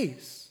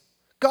 grace.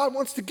 God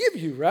wants to give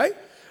you, right?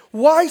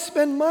 Why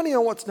spend money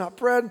on what's not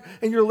bread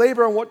and your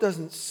labor on what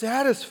doesn't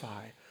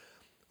satisfy?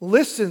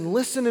 Listen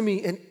to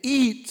me and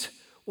eat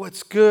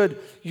what's good.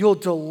 You'll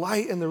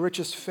delight in the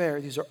richest fare.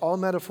 These are all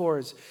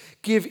metaphors.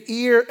 Give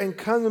ear and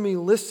come to me.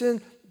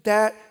 Listen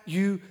that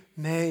you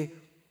may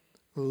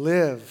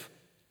live.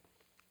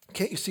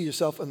 Can't you see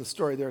yourself in the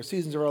story? There are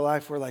seasons of our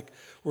life where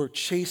we're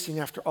chasing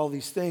after all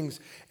these things,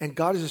 and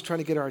God is just trying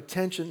to get our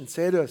attention and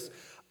say to us,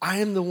 I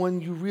am the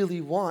one you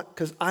really want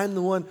because I'm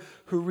the one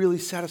who really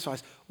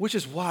satisfies, which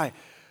is why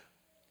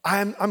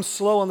I'm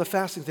slow on the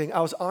fasting thing. I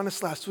was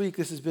honest last week.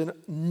 This has been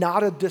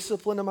not a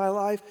discipline in my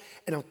life,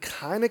 and I'm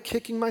kind of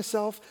kicking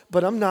myself,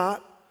 but I'm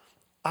not.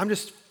 I'm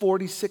just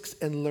 46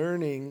 and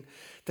learning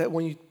that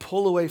when you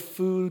pull away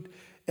food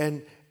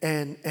and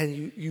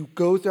you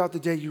go throughout the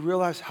day, you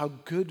realize how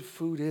good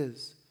food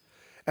is.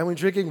 And when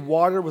drinking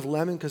water with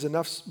lemon, because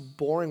enough's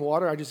boring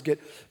water, I just get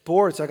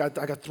bored. So I got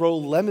to throw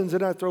lemons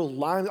in it, I throw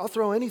lime, I'll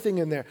throw anything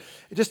in there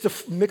just to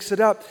mix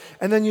it up.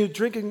 And then you're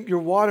drinking your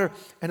water,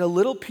 and a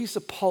little piece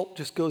of pulp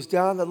just goes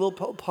down, that little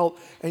pulp,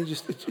 and it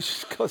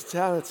just goes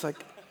down. It's like,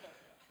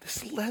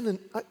 this lemon,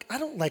 I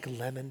don't like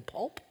lemon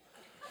pulp,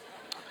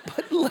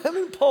 but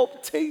lemon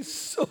pulp tastes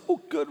so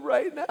good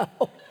right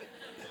now.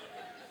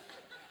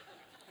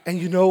 And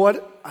you know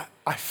what?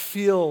 I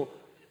feel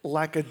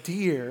like a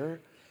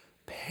deer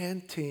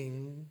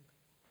panting.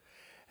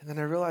 And then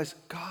I realized,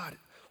 God,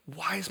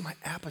 why is my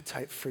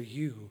appetite for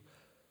you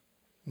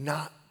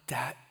not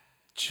that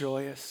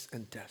joyous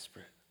and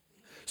desperate?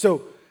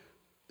 So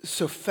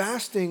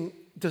fasting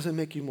doesn't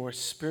make you more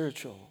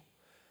spiritual,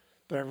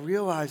 but I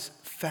realize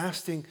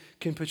fasting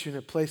can put you in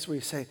a place where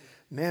you say,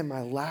 man,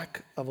 my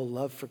lack of a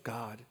love for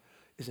God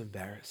is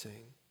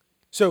embarrassing.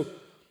 So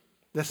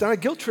that's not a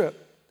guilt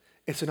trip.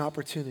 It's an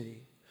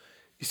opportunity.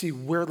 You see,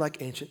 we're like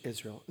ancient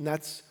Israel, and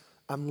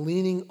I'm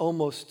leaning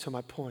almost to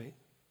my point.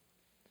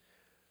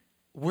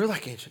 We're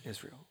like ancient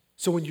Israel.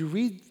 So when you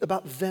read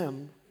about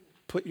them,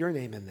 put your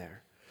name in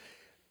there.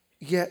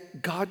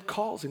 Yet God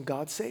calls and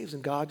God saves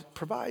and God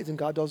provides and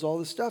God does all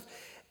this stuff.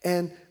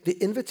 And the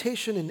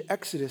invitation in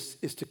Exodus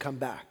is to come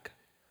back.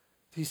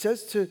 He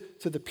says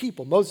to the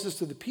people, Moses says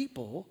to the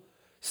people,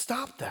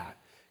 stop that.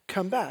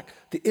 Come back.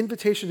 The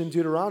invitation in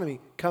Deuteronomy,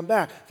 come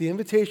back. The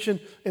invitation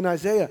in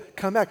Isaiah,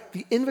 come back.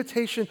 The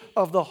invitation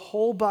of the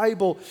whole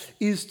Bible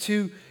is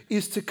to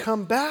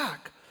come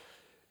back.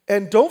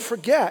 And don't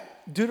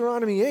forget,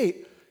 Deuteronomy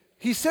 8,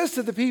 he says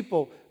to the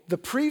people, the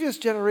previous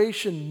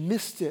generation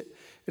missed it.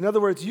 In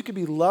other words, you could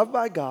be loved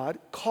by God,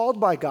 called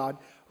by God,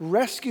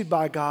 rescued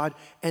by God,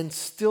 and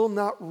still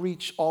not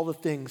reach all the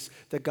things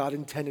that God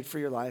intended for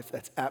your life.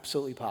 That's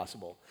absolutely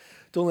possible.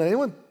 Don't let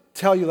anyone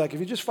tell you, if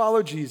you just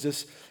follow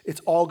Jesus, it's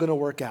all going to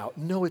work out.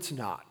 No, it's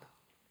not.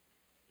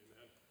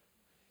 Amen.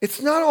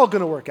 It's not all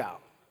going to work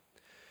out.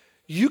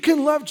 You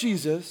can love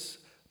Jesus,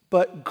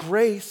 But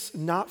grace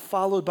not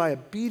followed by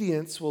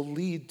obedience will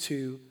lead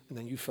to, and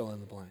then you fill in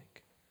the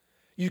blank.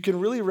 You can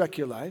really wreck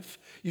your life.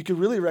 You can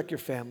really wreck your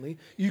family.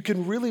 You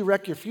can really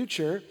wreck your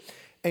future.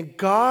 And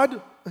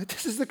God,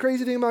 this is the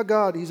crazy thing about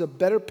God. He's a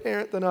better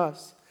parent than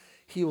us.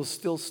 He will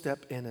still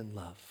step in and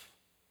love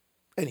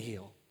and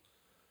heal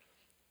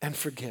and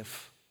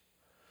forgive.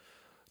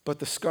 But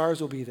the scars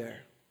will be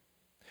there.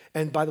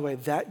 And by the way,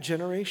 that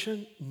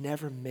generation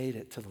never made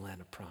it to the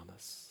land of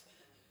promise.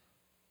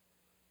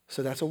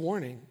 So that's a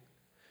warning.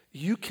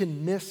 You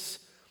can miss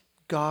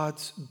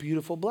God's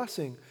beautiful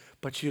blessing,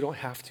 but you don't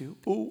have to.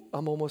 Ooh,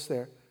 I'm almost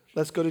there.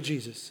 Let's go to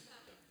Jesus.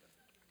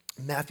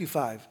 Matthew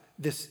 5.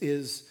 This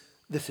is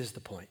the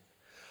point.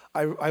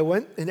 I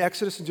went in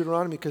Exodus and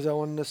Deuteronomy because I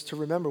wanted us to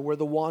remember we're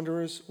the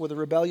wanderers, we're the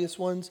rebellious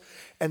ones,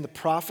 and the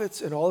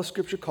prophets and all the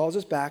scripture calls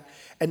us back.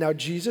 And now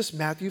Jesus,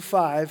 Matthew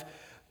 5,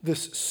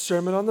 this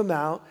Sermon on the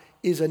Mount,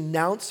 is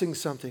announcing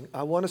something.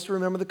 I want us to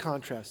remember the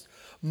contrast.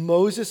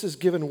 Moses is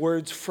given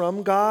words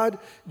from God.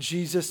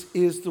 Jesus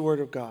is the Word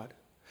of God.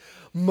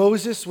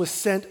 Moses was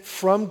sent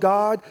from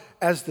God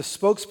as the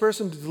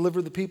spokesperson to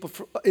deliver the people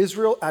of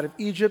Israel out of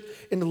Egypt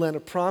in the land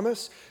of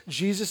promise.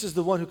 Jesus is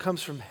the one who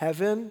comes from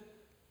heaven.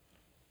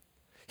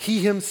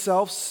 He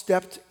himself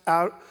stepped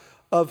out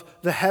of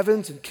the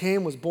heavens and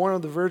came, was born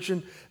of the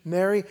Virgin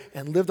Mary,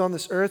 and lived on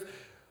this earth.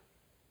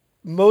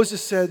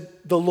 Moses said,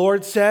 the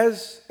Lord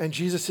says, and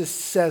Jesus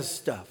says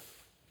stuff.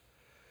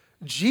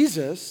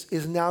 Jesus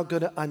is now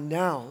going to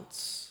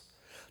announce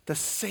the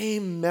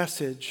same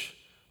message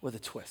with a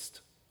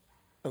twist.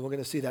 And we're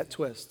going to see that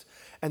twist.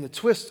 And the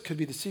twist could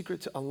be the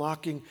secret to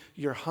unlocking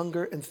your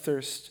hunger and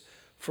thirst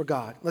for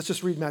God. Let's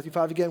just read Matthew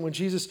 5 again. When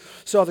Jesus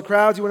saw the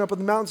crowds, he went up on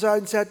the mountainside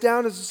and sat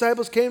down. His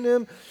disciples came to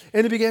him,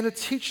 and he began to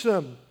teach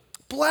them.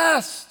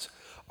 Blessed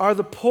are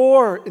the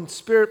poor in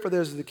spirit, for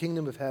theirs is the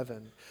kingdom of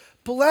heaven.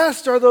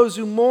 Blessed are those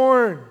who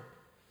mourn.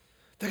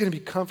 They're going to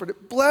be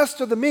comforted.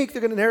 Blessed are the meek.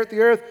 They're going to inherit the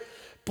earth.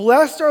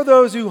 Blessed are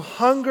those who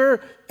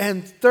hunger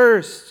and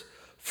thirst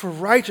for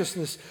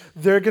righteousness.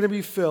 They're going to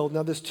be filled.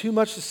 Now, there's too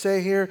much to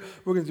say here.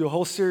 We're going to do a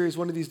whole series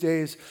one of these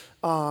days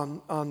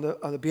on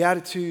the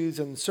Beatitudes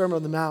and the Sermon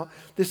on the Mount.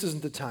 This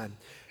isn't the time.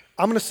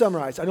 I'm going to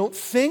summarize. I don't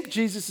think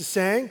Jesus is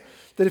saying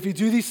that if you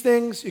do these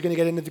things, you're going to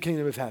get into the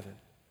kingdom of heaven.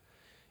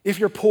 If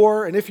you're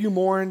poor and if you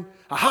mourn,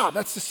 aha,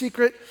 that's the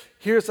secret.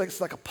 Here it's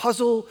like a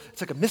puzzle.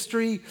 It's like a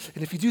mystery.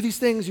 And if you do these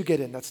things, you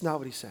get in. That's not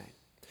what he's saying.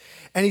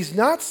 And he's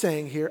not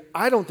saying here,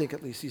 I don't think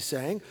at least he's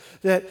saying,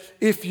 that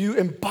if you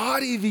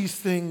embody these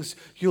things,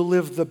 you'll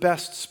live the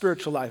best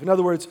spiritual life. In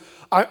other words,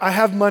 I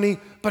have money,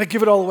 but I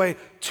give it all away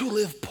to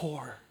live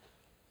poor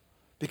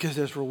because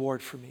there's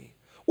reward for me.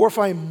 Or if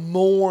I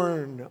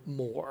mourn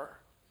more.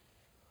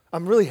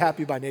 I'm really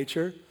happy by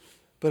nature,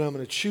 but I'm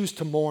going to choose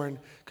to mourn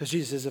because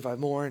Jesus says if I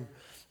mourn,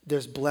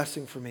 there's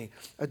blessing for me.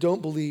 I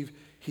don't believe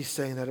he's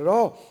saying that at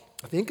all.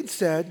 I think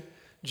instead,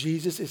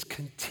 Jesus is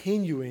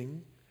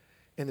continuing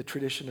in the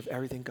tradition of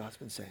everything God's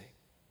been saying.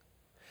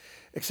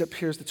 Except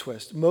here's the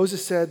twist.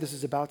 Moses said this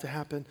is about to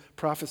happen.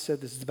 Prophets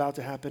said this is about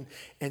to happen.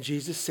 And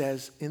Jesus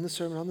says in the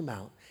Sermon on the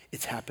Mount,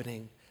 it's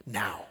happening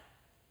now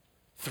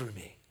through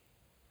me.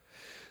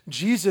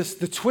 Jesus,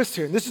 the twist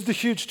here, and this is the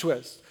huge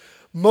twist.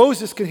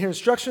 Moses can hear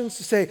instructions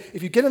to say,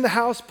 if you get in the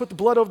house, put the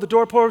blood over the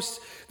doorposts,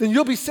 then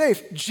you'll be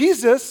safe.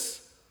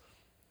 Jesus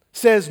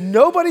says,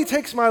 nobody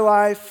takes my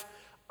life.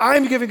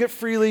 I'm giving it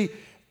freely.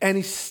 And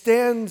he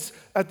stands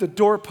at the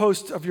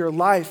doorpost of your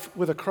life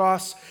with a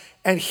cross,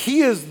 and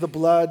he is the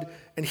blood,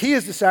 and he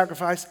is the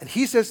sacrifice, and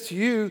he says to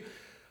you,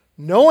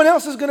 no one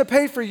else is going to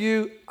pay for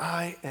you,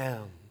 I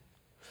am.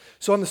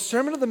 So on the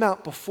Sermon on the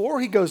Mount, before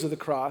he goes to the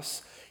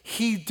cross,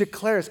 he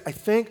declares, I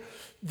think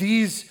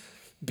these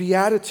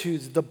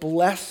Beatitudes, the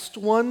blessed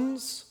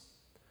ones,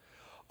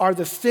 are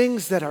the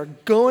things that are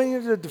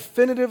going to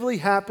definitively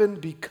happen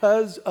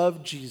because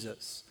of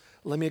Jesus.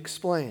 Let me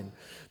explain.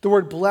 The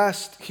word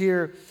blessed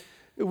here,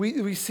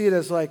 we see it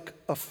as like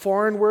a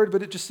foreign word,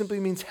 but it just simply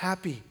means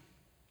happy,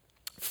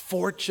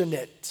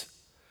 fortunate,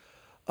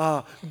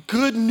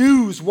 good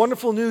news,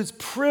 wonderful news,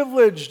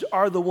 privileged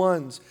are the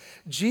ones.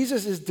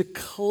 Jesus is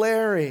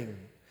declaring,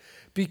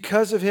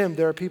 because of him,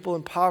 there are people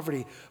in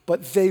poverty,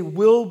 but they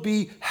will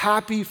be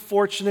happy,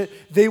 fortunate,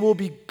 they will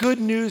be good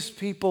news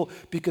people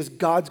because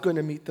God's going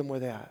to meet them where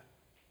they're at.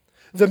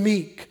 The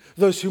meek,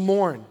 those who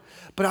mourn.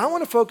 But I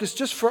want to focus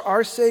just for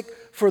our sake,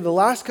 for the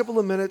last couple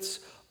of minutes,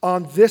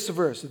 on this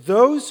verse.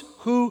 Those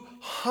who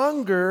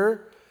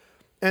hunger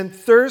and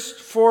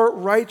thirst for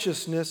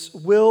righteousness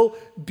will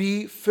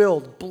be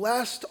filled.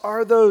 Blessed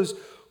are those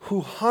who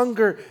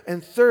hunger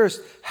and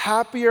thirst.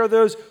 Happy are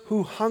those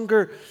who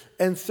hunger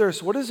and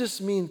thirst. What does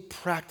this mean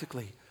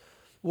practically?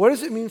 What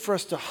does it mean for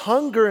us to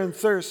hunger and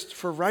thirst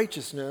for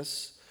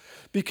righteousness?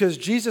 Because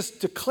Jesus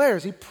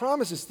declares, he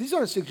promises, these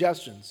aren't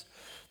suggestions.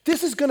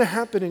 This is going to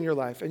happen in your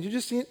life. And you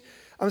just see,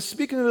 I'm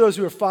speaking to those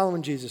who are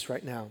following Jesus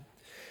right now.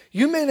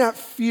 You may not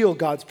feel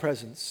God's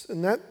presence,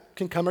 and that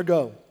can come or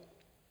go.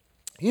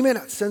 You may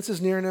not sense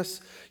his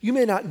nearness. You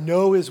may not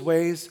know his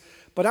ways.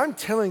 But I'm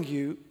telling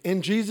you,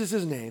 in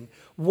Jesus' name,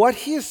 what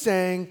he is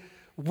saying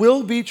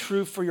will be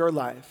true for your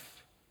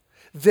life.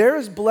 There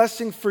is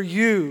blessing for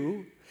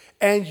you,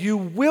 and you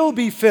will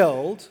be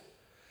filled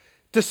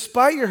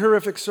despite your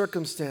horrific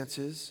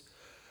circumstances.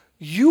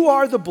 You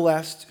are the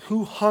blessed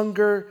who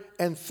hunger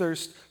and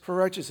thirst for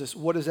righteousness.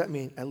 What does that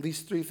mean? At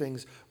least 3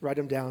 things. Write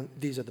them down.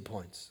 These are the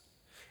points.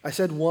 I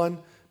said 1,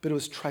 but it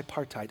was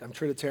tripartite. I'm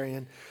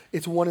Trinitarian.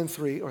 It's 1 and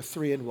 3 or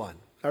 3 and 1.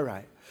 All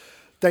right.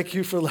 Thank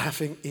you for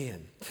laughing,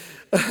 Ian.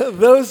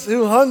 Those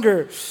who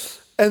hunger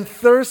and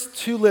thirst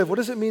to live. What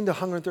does it mean to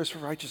hunger and thirst for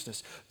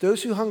righteousness?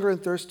 Those who hunger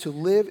and thirst to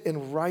live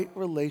in right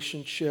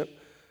relationship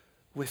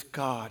with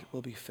God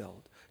will be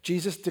filled.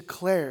 Jesus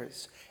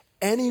declares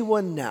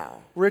anyone now,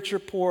 rich or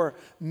poor,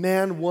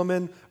 man,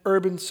 woman,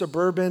 urban,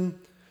 suburban,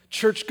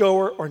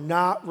 churchgoer or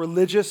not,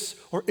 religious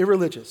or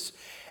irreligious,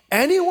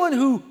 anyone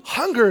who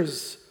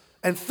hungers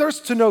and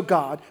thirsts to know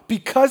God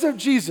because of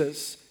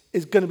Jesus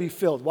is going to be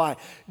filled. Why?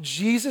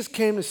 Jesus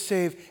came to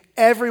save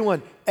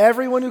everyone.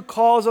 Everyone who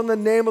calls on the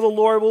name of the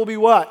Lord will be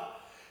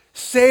what?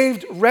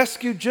 Saved,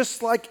 rescued,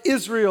 just like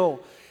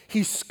Israel.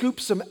 He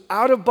scoops them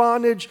out of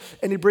bondage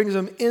and he brings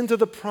them into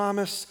the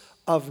promise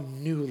of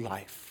new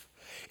life.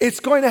 It's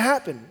going to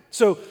happen.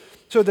 So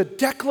the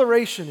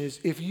declaration is,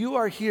 if you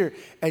are here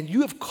and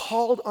you have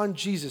called on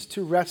Jesus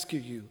to rescue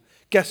you,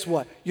 guess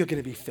what? You're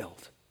going to be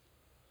filled.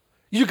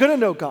 You're going to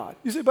know God.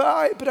 You say,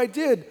 but I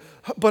did,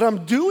 but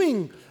I'm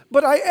doing,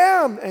 but I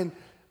am.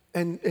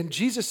 And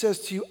Jesus says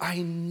to you,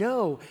 I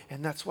know,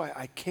 and that's why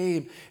I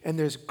came, and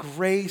there's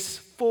grace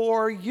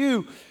for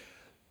you.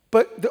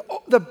 But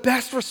the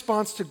best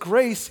response to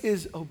grace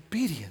is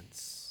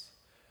obedience,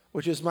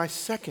 which is my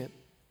second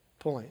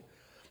point.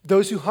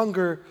 Those who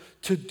hunger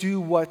to do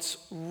what's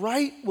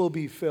right will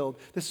be filled.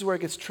 This is where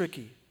it gets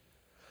tricky.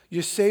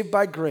 You're saved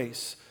by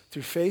grace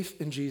through faith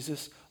in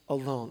Jesus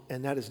alone,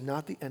 and that is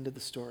not the end of the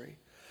story.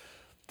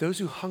 Those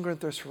who hunger and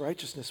thirst for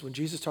righteousness, when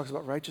Jesus talks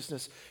about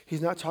righteousness,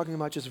 he's not talking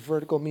about just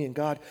vertical me and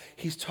God.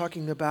 He's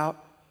talking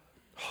about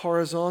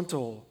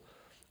horizontal.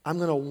 I'm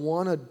going to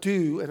want to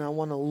do and I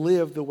want to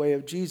live the way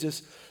of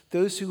Jesus.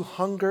 Those who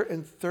hunger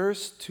and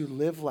thirst to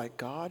live like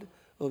God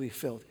will be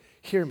filled.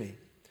 Hear me.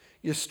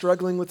 You're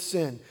struggling with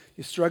sin.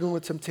 You're struggling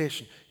with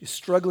temptation. You're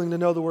struggling to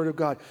know the Word of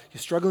God. You're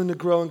struggling to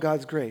grow in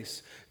God's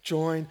grace.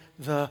 Join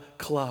the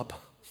club.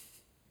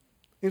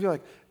 You'd be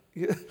like,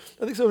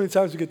 I think so many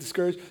times we get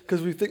discouraged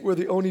because we think we're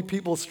the only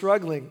people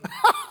struggling.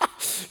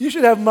 You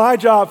should have my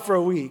job for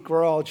a week.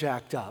 We're all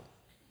jacked up.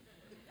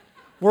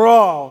 We're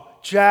all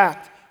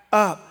jacked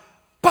up.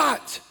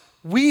 But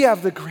we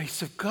have the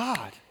grace of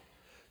God.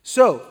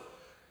 So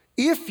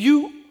if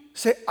you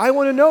say, I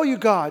want to know you,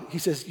 God, he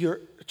says, you're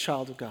a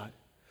child of God.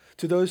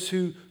 To those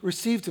who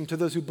received him, to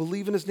those who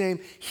believe in his name,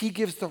 he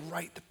gives the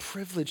right, the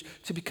privilege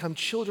to become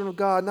children of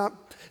God,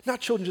 not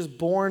children just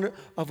born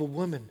of a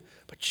woman,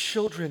 but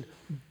children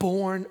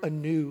born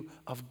anew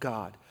of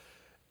God.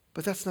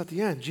 But that's not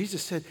the end.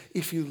 Jesus said,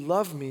 if you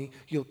love me,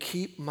 you'll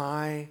keep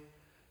my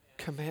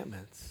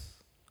commandments.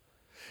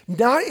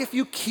 Not if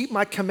you keep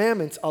my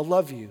commandments, I'll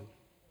love you,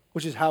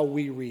 which is how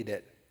we read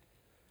it.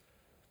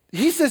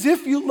 He says,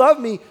 if you love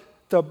me,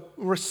 the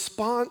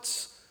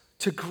response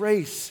to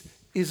grace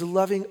is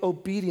loving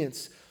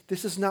obedience.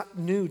 This is not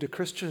new to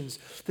Christians.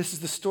 This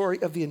is the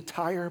story of the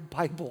entire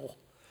Bible.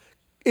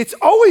 It's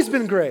always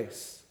been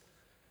grace.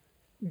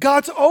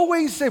 God's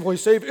always saved. Well, he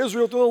saved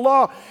Israel through the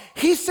law.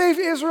 He saved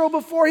Israel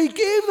before he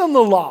gave them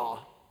the law.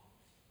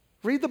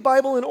 Read the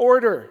Bible in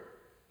order.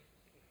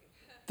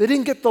 They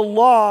didn't get the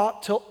law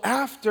till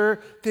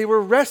after they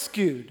were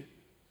rescued.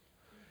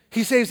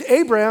 He saves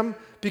Abraham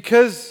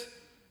because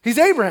he's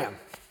Abraham.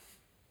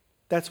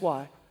 That's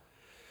why.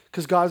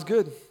 Because God's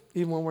good,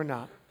 even when we're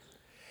not.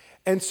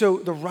 And so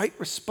the right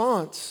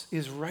response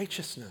is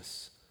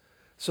righteousness.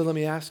 So let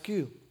me ask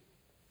you,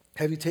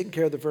 have you taken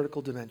care of the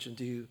vertical dimension?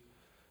 Do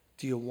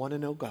you want to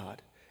know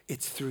God?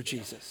 It's through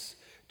Jesus.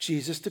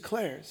 Jesus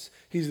declares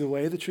he's the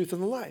way, the truth,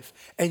 and the life.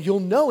 And you'll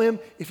know him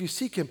if you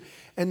seek him.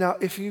 And now,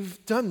 if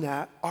you've done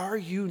that, are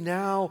you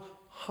now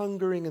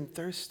hungering and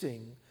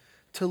thirsting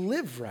to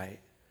live right?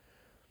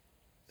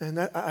 And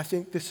I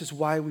think this is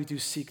why we do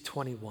Seek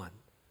 21.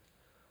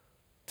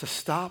 To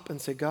stop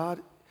and say, God,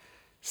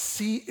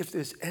 see if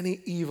there's any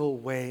evil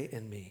way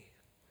in me.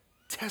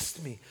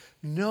 Test me.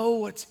 Know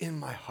what's in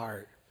my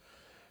heart.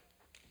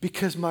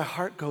 Because my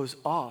heart goes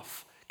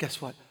off.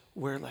 Guess what?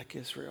 We're like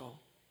Israel.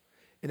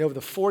 And over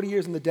the 40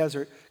 years in the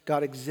desert,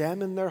 God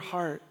examined their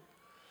heart.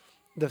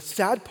 The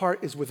sad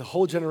part is with a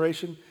whole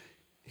generation,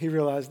 he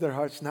realized their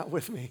heart's not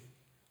with me.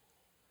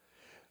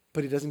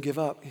 But he doesn't give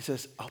up. He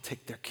says, I'll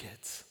take their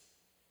kids.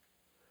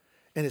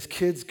 And his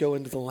kids go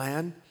into the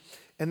land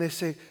and they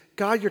say,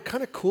 God, you're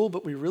kind of cool,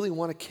 but we really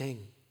want a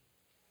king.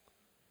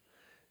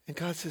 And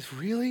God says,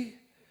 really?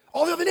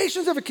 All the other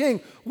nations have a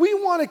king. We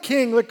want a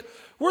king. Like,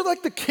 we're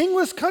like the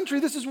kingless country.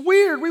 This is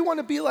weird. We want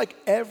to be like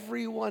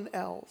everyone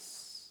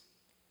else.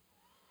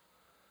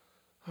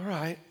 All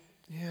right,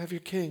 you have your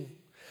king.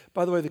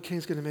 By the way, the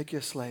king's going to make you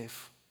a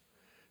slave.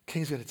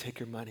 King's going to take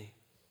your money.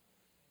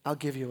 I'll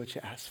give you what you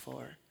asked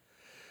for.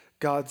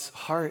 God's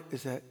heart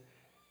is that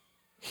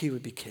he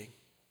would be king.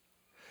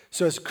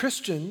 So as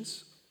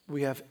Christians,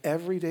 we have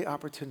everyday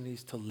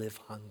opportunities to live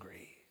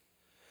hungry,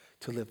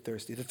 to live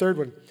thirsty. The third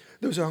one,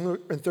 those who hunger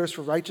and thirst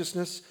for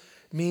righteousness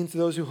means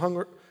those who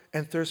hunger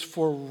and thirst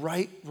for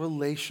right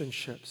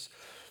relationships.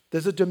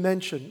 There's a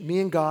dimension, me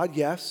and God,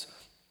 yes.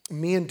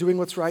 Me and doing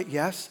what's right,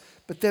 yes.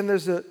 But then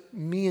there's a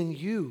me and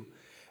you.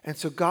 And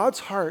so God's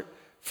heart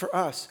for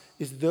us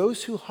is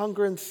those who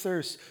hunger and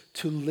thirst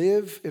to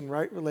live in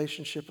right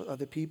relationship with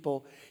other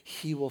people,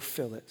 he will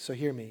fill it. So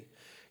hear me.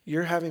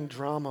 You're having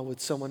drama with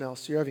someone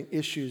else. You're having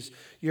issues.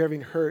 You're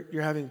having hurt.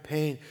 You're having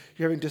pain.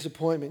 You're having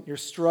disappointment. You're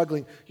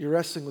struggling. You're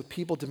wrestling with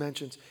people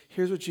dimensions.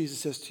 Here's what Jesus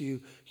says to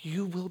you.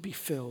 You will be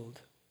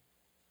filled.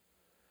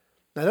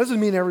 Now, that doesn't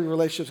mean every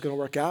relationship is going to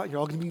work out. You're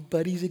all going to be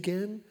buddies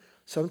again.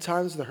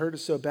 Sometimes the hurt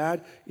is so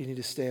bad, you need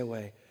to stay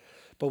away.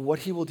 But what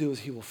he will do is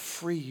he will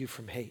free you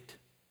from hate.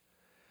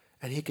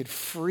 And he could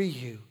free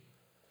you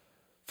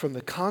from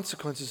the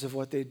consequences of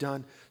what they've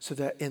done so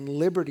that in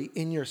liberty,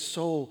 in your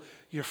soul,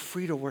 you're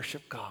free to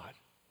worship God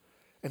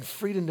and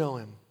free to know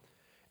him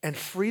and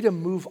free to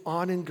move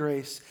on in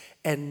grace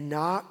and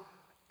not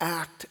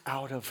act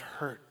out of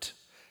hurt.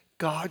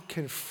 God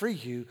can free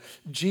you.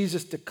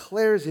 Jesus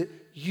declares it.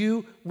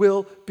 You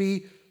will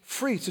be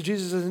free. So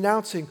Jesus is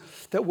announcing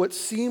that what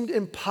seemed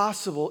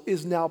impossible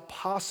is now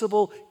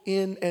possible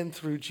in and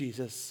through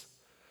Jesus.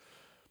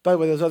 By the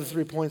way, those other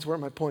 3 points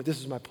weren't my point. This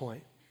is my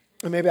point.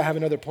 And maybe I have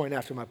another point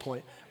after my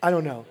point. I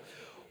don't know.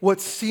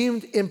 What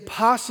seemed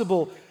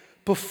impossible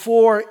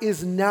before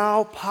is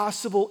now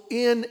possible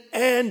in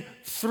and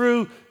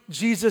through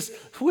Jesus,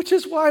 which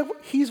is why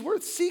he's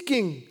worth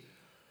seeking.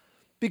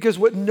 Because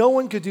what no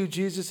one could do,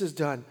 Jesus has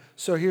done.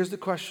 So here's the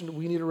question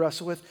we need to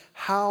wrestle with.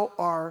 How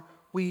are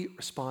we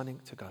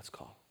responding to God's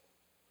call?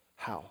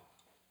 How?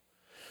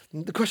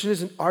 The question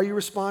isn't, are you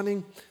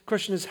responding? The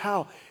question is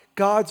how.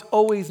 God's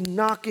always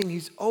knocking.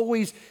 He's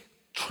always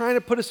trying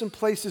to put us in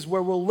places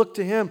where we'll look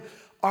to him.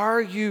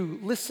 Are you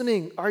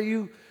listening? Are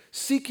you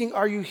seeking?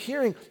 Are you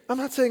hearing? I'm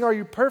not saying are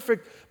you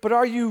perfect, but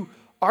are you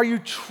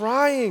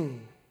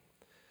trying?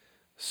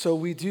 So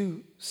we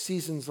do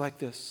seasons like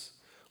this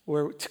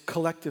where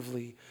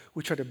collectively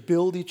we try to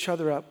build each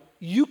other up.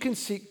 You can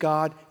seek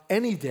God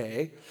any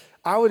day.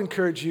 I would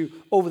encourage you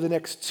over the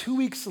next 2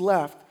 weeks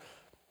left,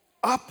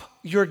 up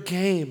your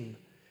game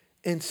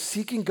in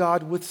seeking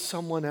God with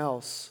someone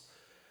else.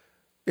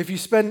 If you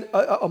spend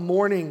a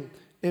morning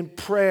in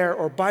prayer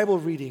or Bible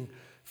reading,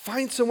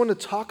 find someone to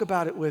talk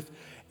about it with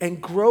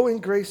and grow in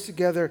grace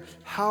together.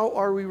 How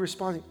are we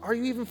responding? Are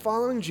you even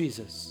following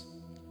Jesus?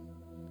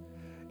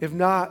 If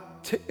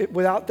not,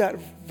 without that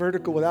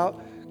vertical,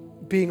 without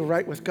being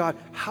right with God,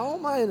 how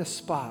am I in a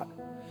spot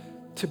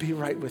to be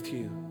right with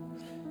you?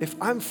 If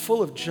I'm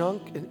full of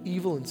junk and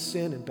evil and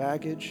sin and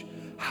baggage,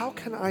 how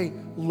can I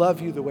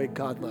love you the way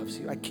God loves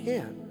you? I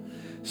can't.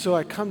 So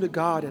I come to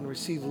God and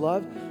receive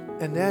love,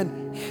 and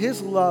then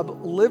his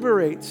love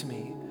liberates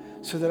me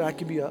so that I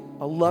can be a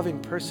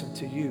loving person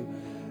to you.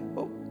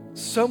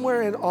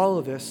 Somewhere in all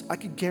of this, I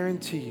can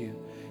guarantee you,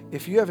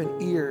 if you have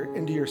an ear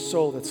into your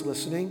soul that's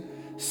listening,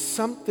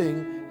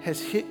 something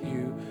has hit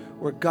you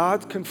where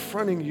God's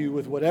confronting you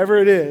with whatever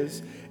it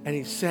is, and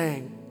he's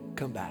saying,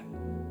 come back.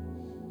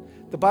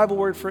 The Bible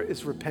word for it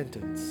is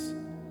repentance.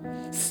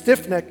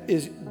 Stiff-neck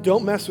is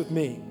don't mess with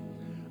me.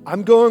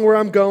 I'm going where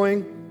I'm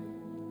going.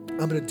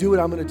 I'm going to do what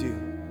I'm going to do.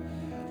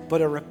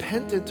 But a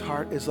repentant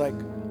heart is like,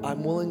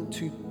 I'm willing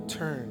to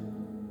turn.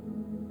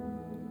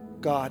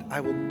 God, I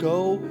will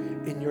go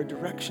in your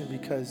direction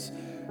because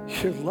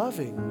you're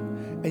loving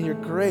and your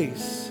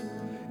grace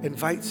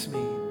invites me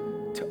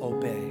to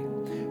obey.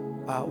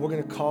 We're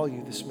going to call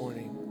you this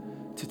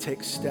morning to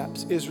take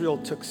steps. Israel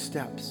took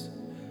steps.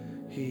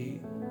 He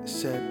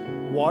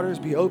said, waters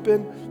be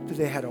open, that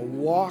they had to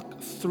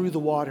walk through the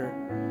water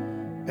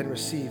and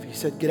receive. He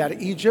said, get out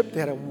of Egypt.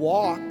 They had to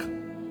walk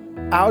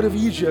out of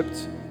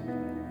Egypt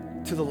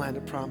to the land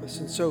of promise.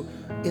 And so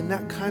in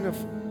that kind of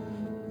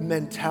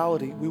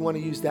mentality, we want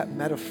to use that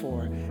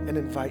metaphor and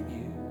invite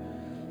you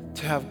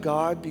to have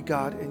God be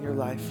God in your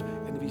life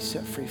and to be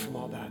set free from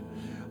all that.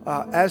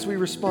 As we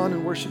respond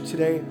and worship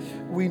today,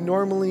 we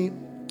normally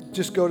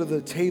just go to the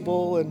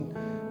table and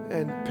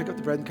pick up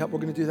the bread and cup. We're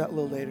going to do that a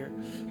little later.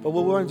 But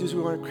what we want to do is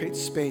we want to create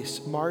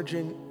space,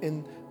 margin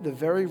in the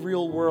very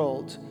real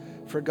world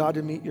for God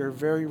to meet your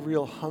very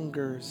real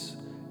hungers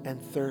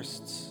and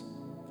thirsts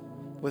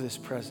with his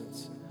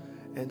presence.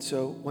 And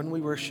so when we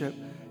worship,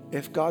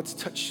 if God's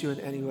touched you in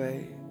any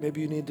way,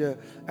 maybe you need to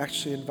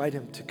actually invite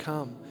him to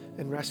come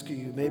and rescue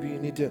you. Maybe you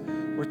need to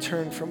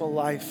return from a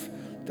life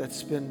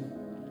that's been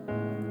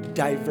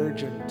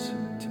divergent,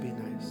 to be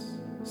nice,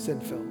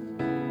 sin-filled.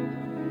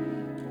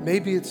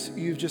 Maybe it's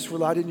you've just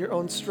relied on your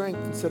own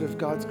strength instead of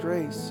God's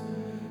grace.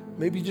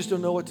 Maybe you just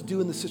don't know what to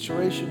do in the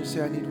situation. You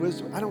say, I need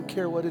wisdom. I don't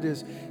care what it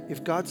is.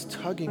 If God's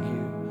tugging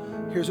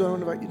you, here's what I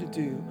want to invite you to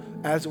do.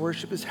 As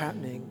worship is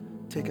happening,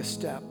 take a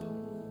step,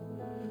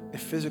 a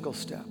physical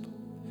step.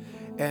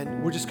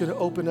 And we're just going to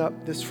open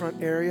up this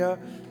front area.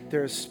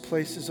 There's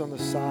places on the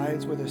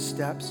sides where there's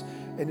steps.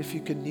 And if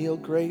you can kneel,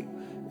 great.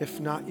 If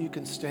not, you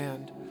can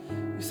stand.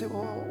 You say,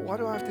 well, why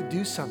do I have to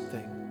do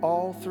something?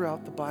 all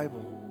throughout the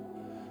Bible,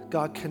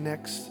 God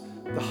connects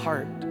the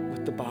heart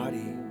with the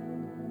body.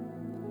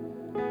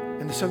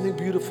 And there's something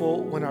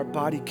beautiful when our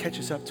body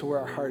catches up to where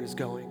our heart is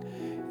going.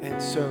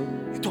 And so,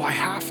 do I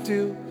have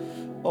to?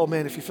 Oh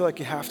man, if you feel like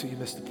you have to, you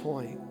missed the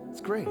point.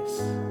 It's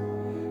grace.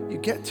 You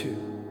get to.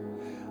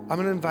 I'm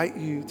going to invite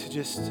you to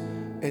just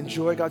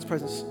enjoy God's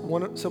presence.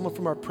 Someone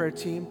from our prayer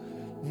team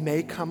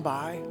may come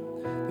by.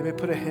 They may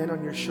put a hand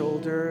on your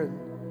shoulder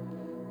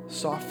and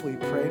softly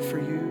pray for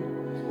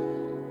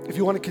you. If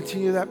you want to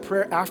continue that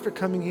prayer after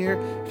coming here,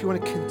 if you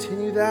want to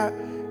continue that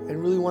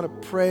and really want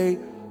to pray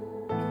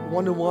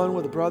one-to-one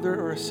with a brother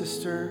or a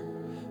sister,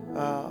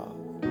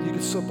 you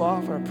can slip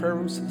off. Our prayer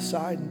room's to the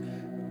side,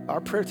 and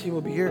our prayer team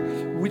will be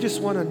here. We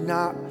just want to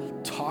not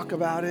talk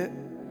about it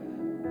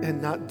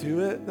and not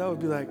do it. That would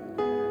be like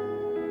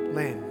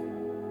lame,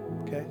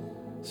 okay?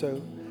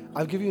 So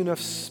I'll give you enough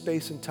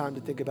space and time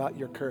to think about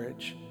your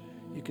courage.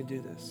 You can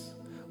do this.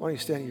 Why don't you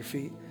stand on your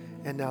feet,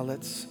 and now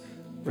let's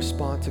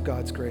respond to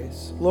God's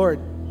grace. Lord,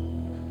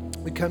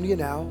 we come to you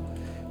now,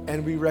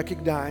 and we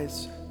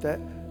recognize that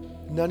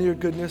none of your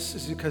goodness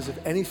is because of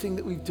anything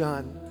that we've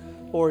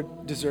done or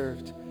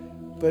deserved.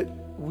 But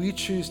we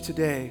choose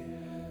today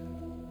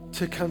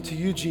to come to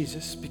you,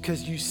 Jesus,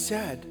 because you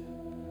said,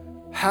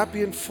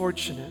 happy and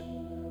fortunate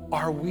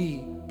are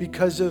we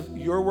because of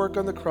your work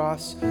on the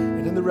cross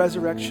and in the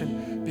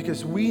resurrection,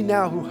 because we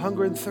now who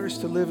hunger and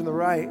thirst to live in the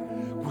right,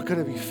 we're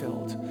going to be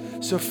filled.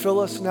 So fill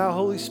us now,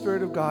 Holy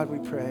Spirit of God, we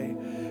pray,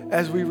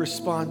 as we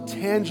respond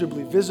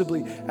tangibly,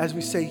 visibly, as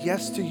we say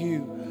yes to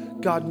you.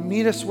 God,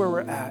 meet us where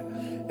we're at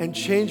and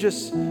change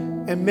us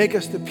and make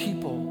us the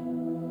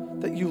people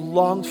that you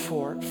longed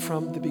for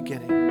from the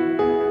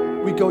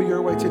beginning. We go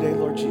your way today,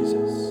 Lord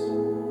Jesus,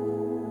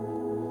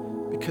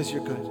 because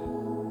you're good.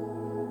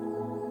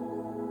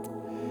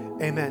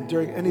 Amen.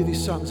 During any of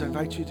these songs, I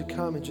invite you to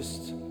come and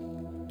just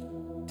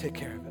take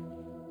care of it.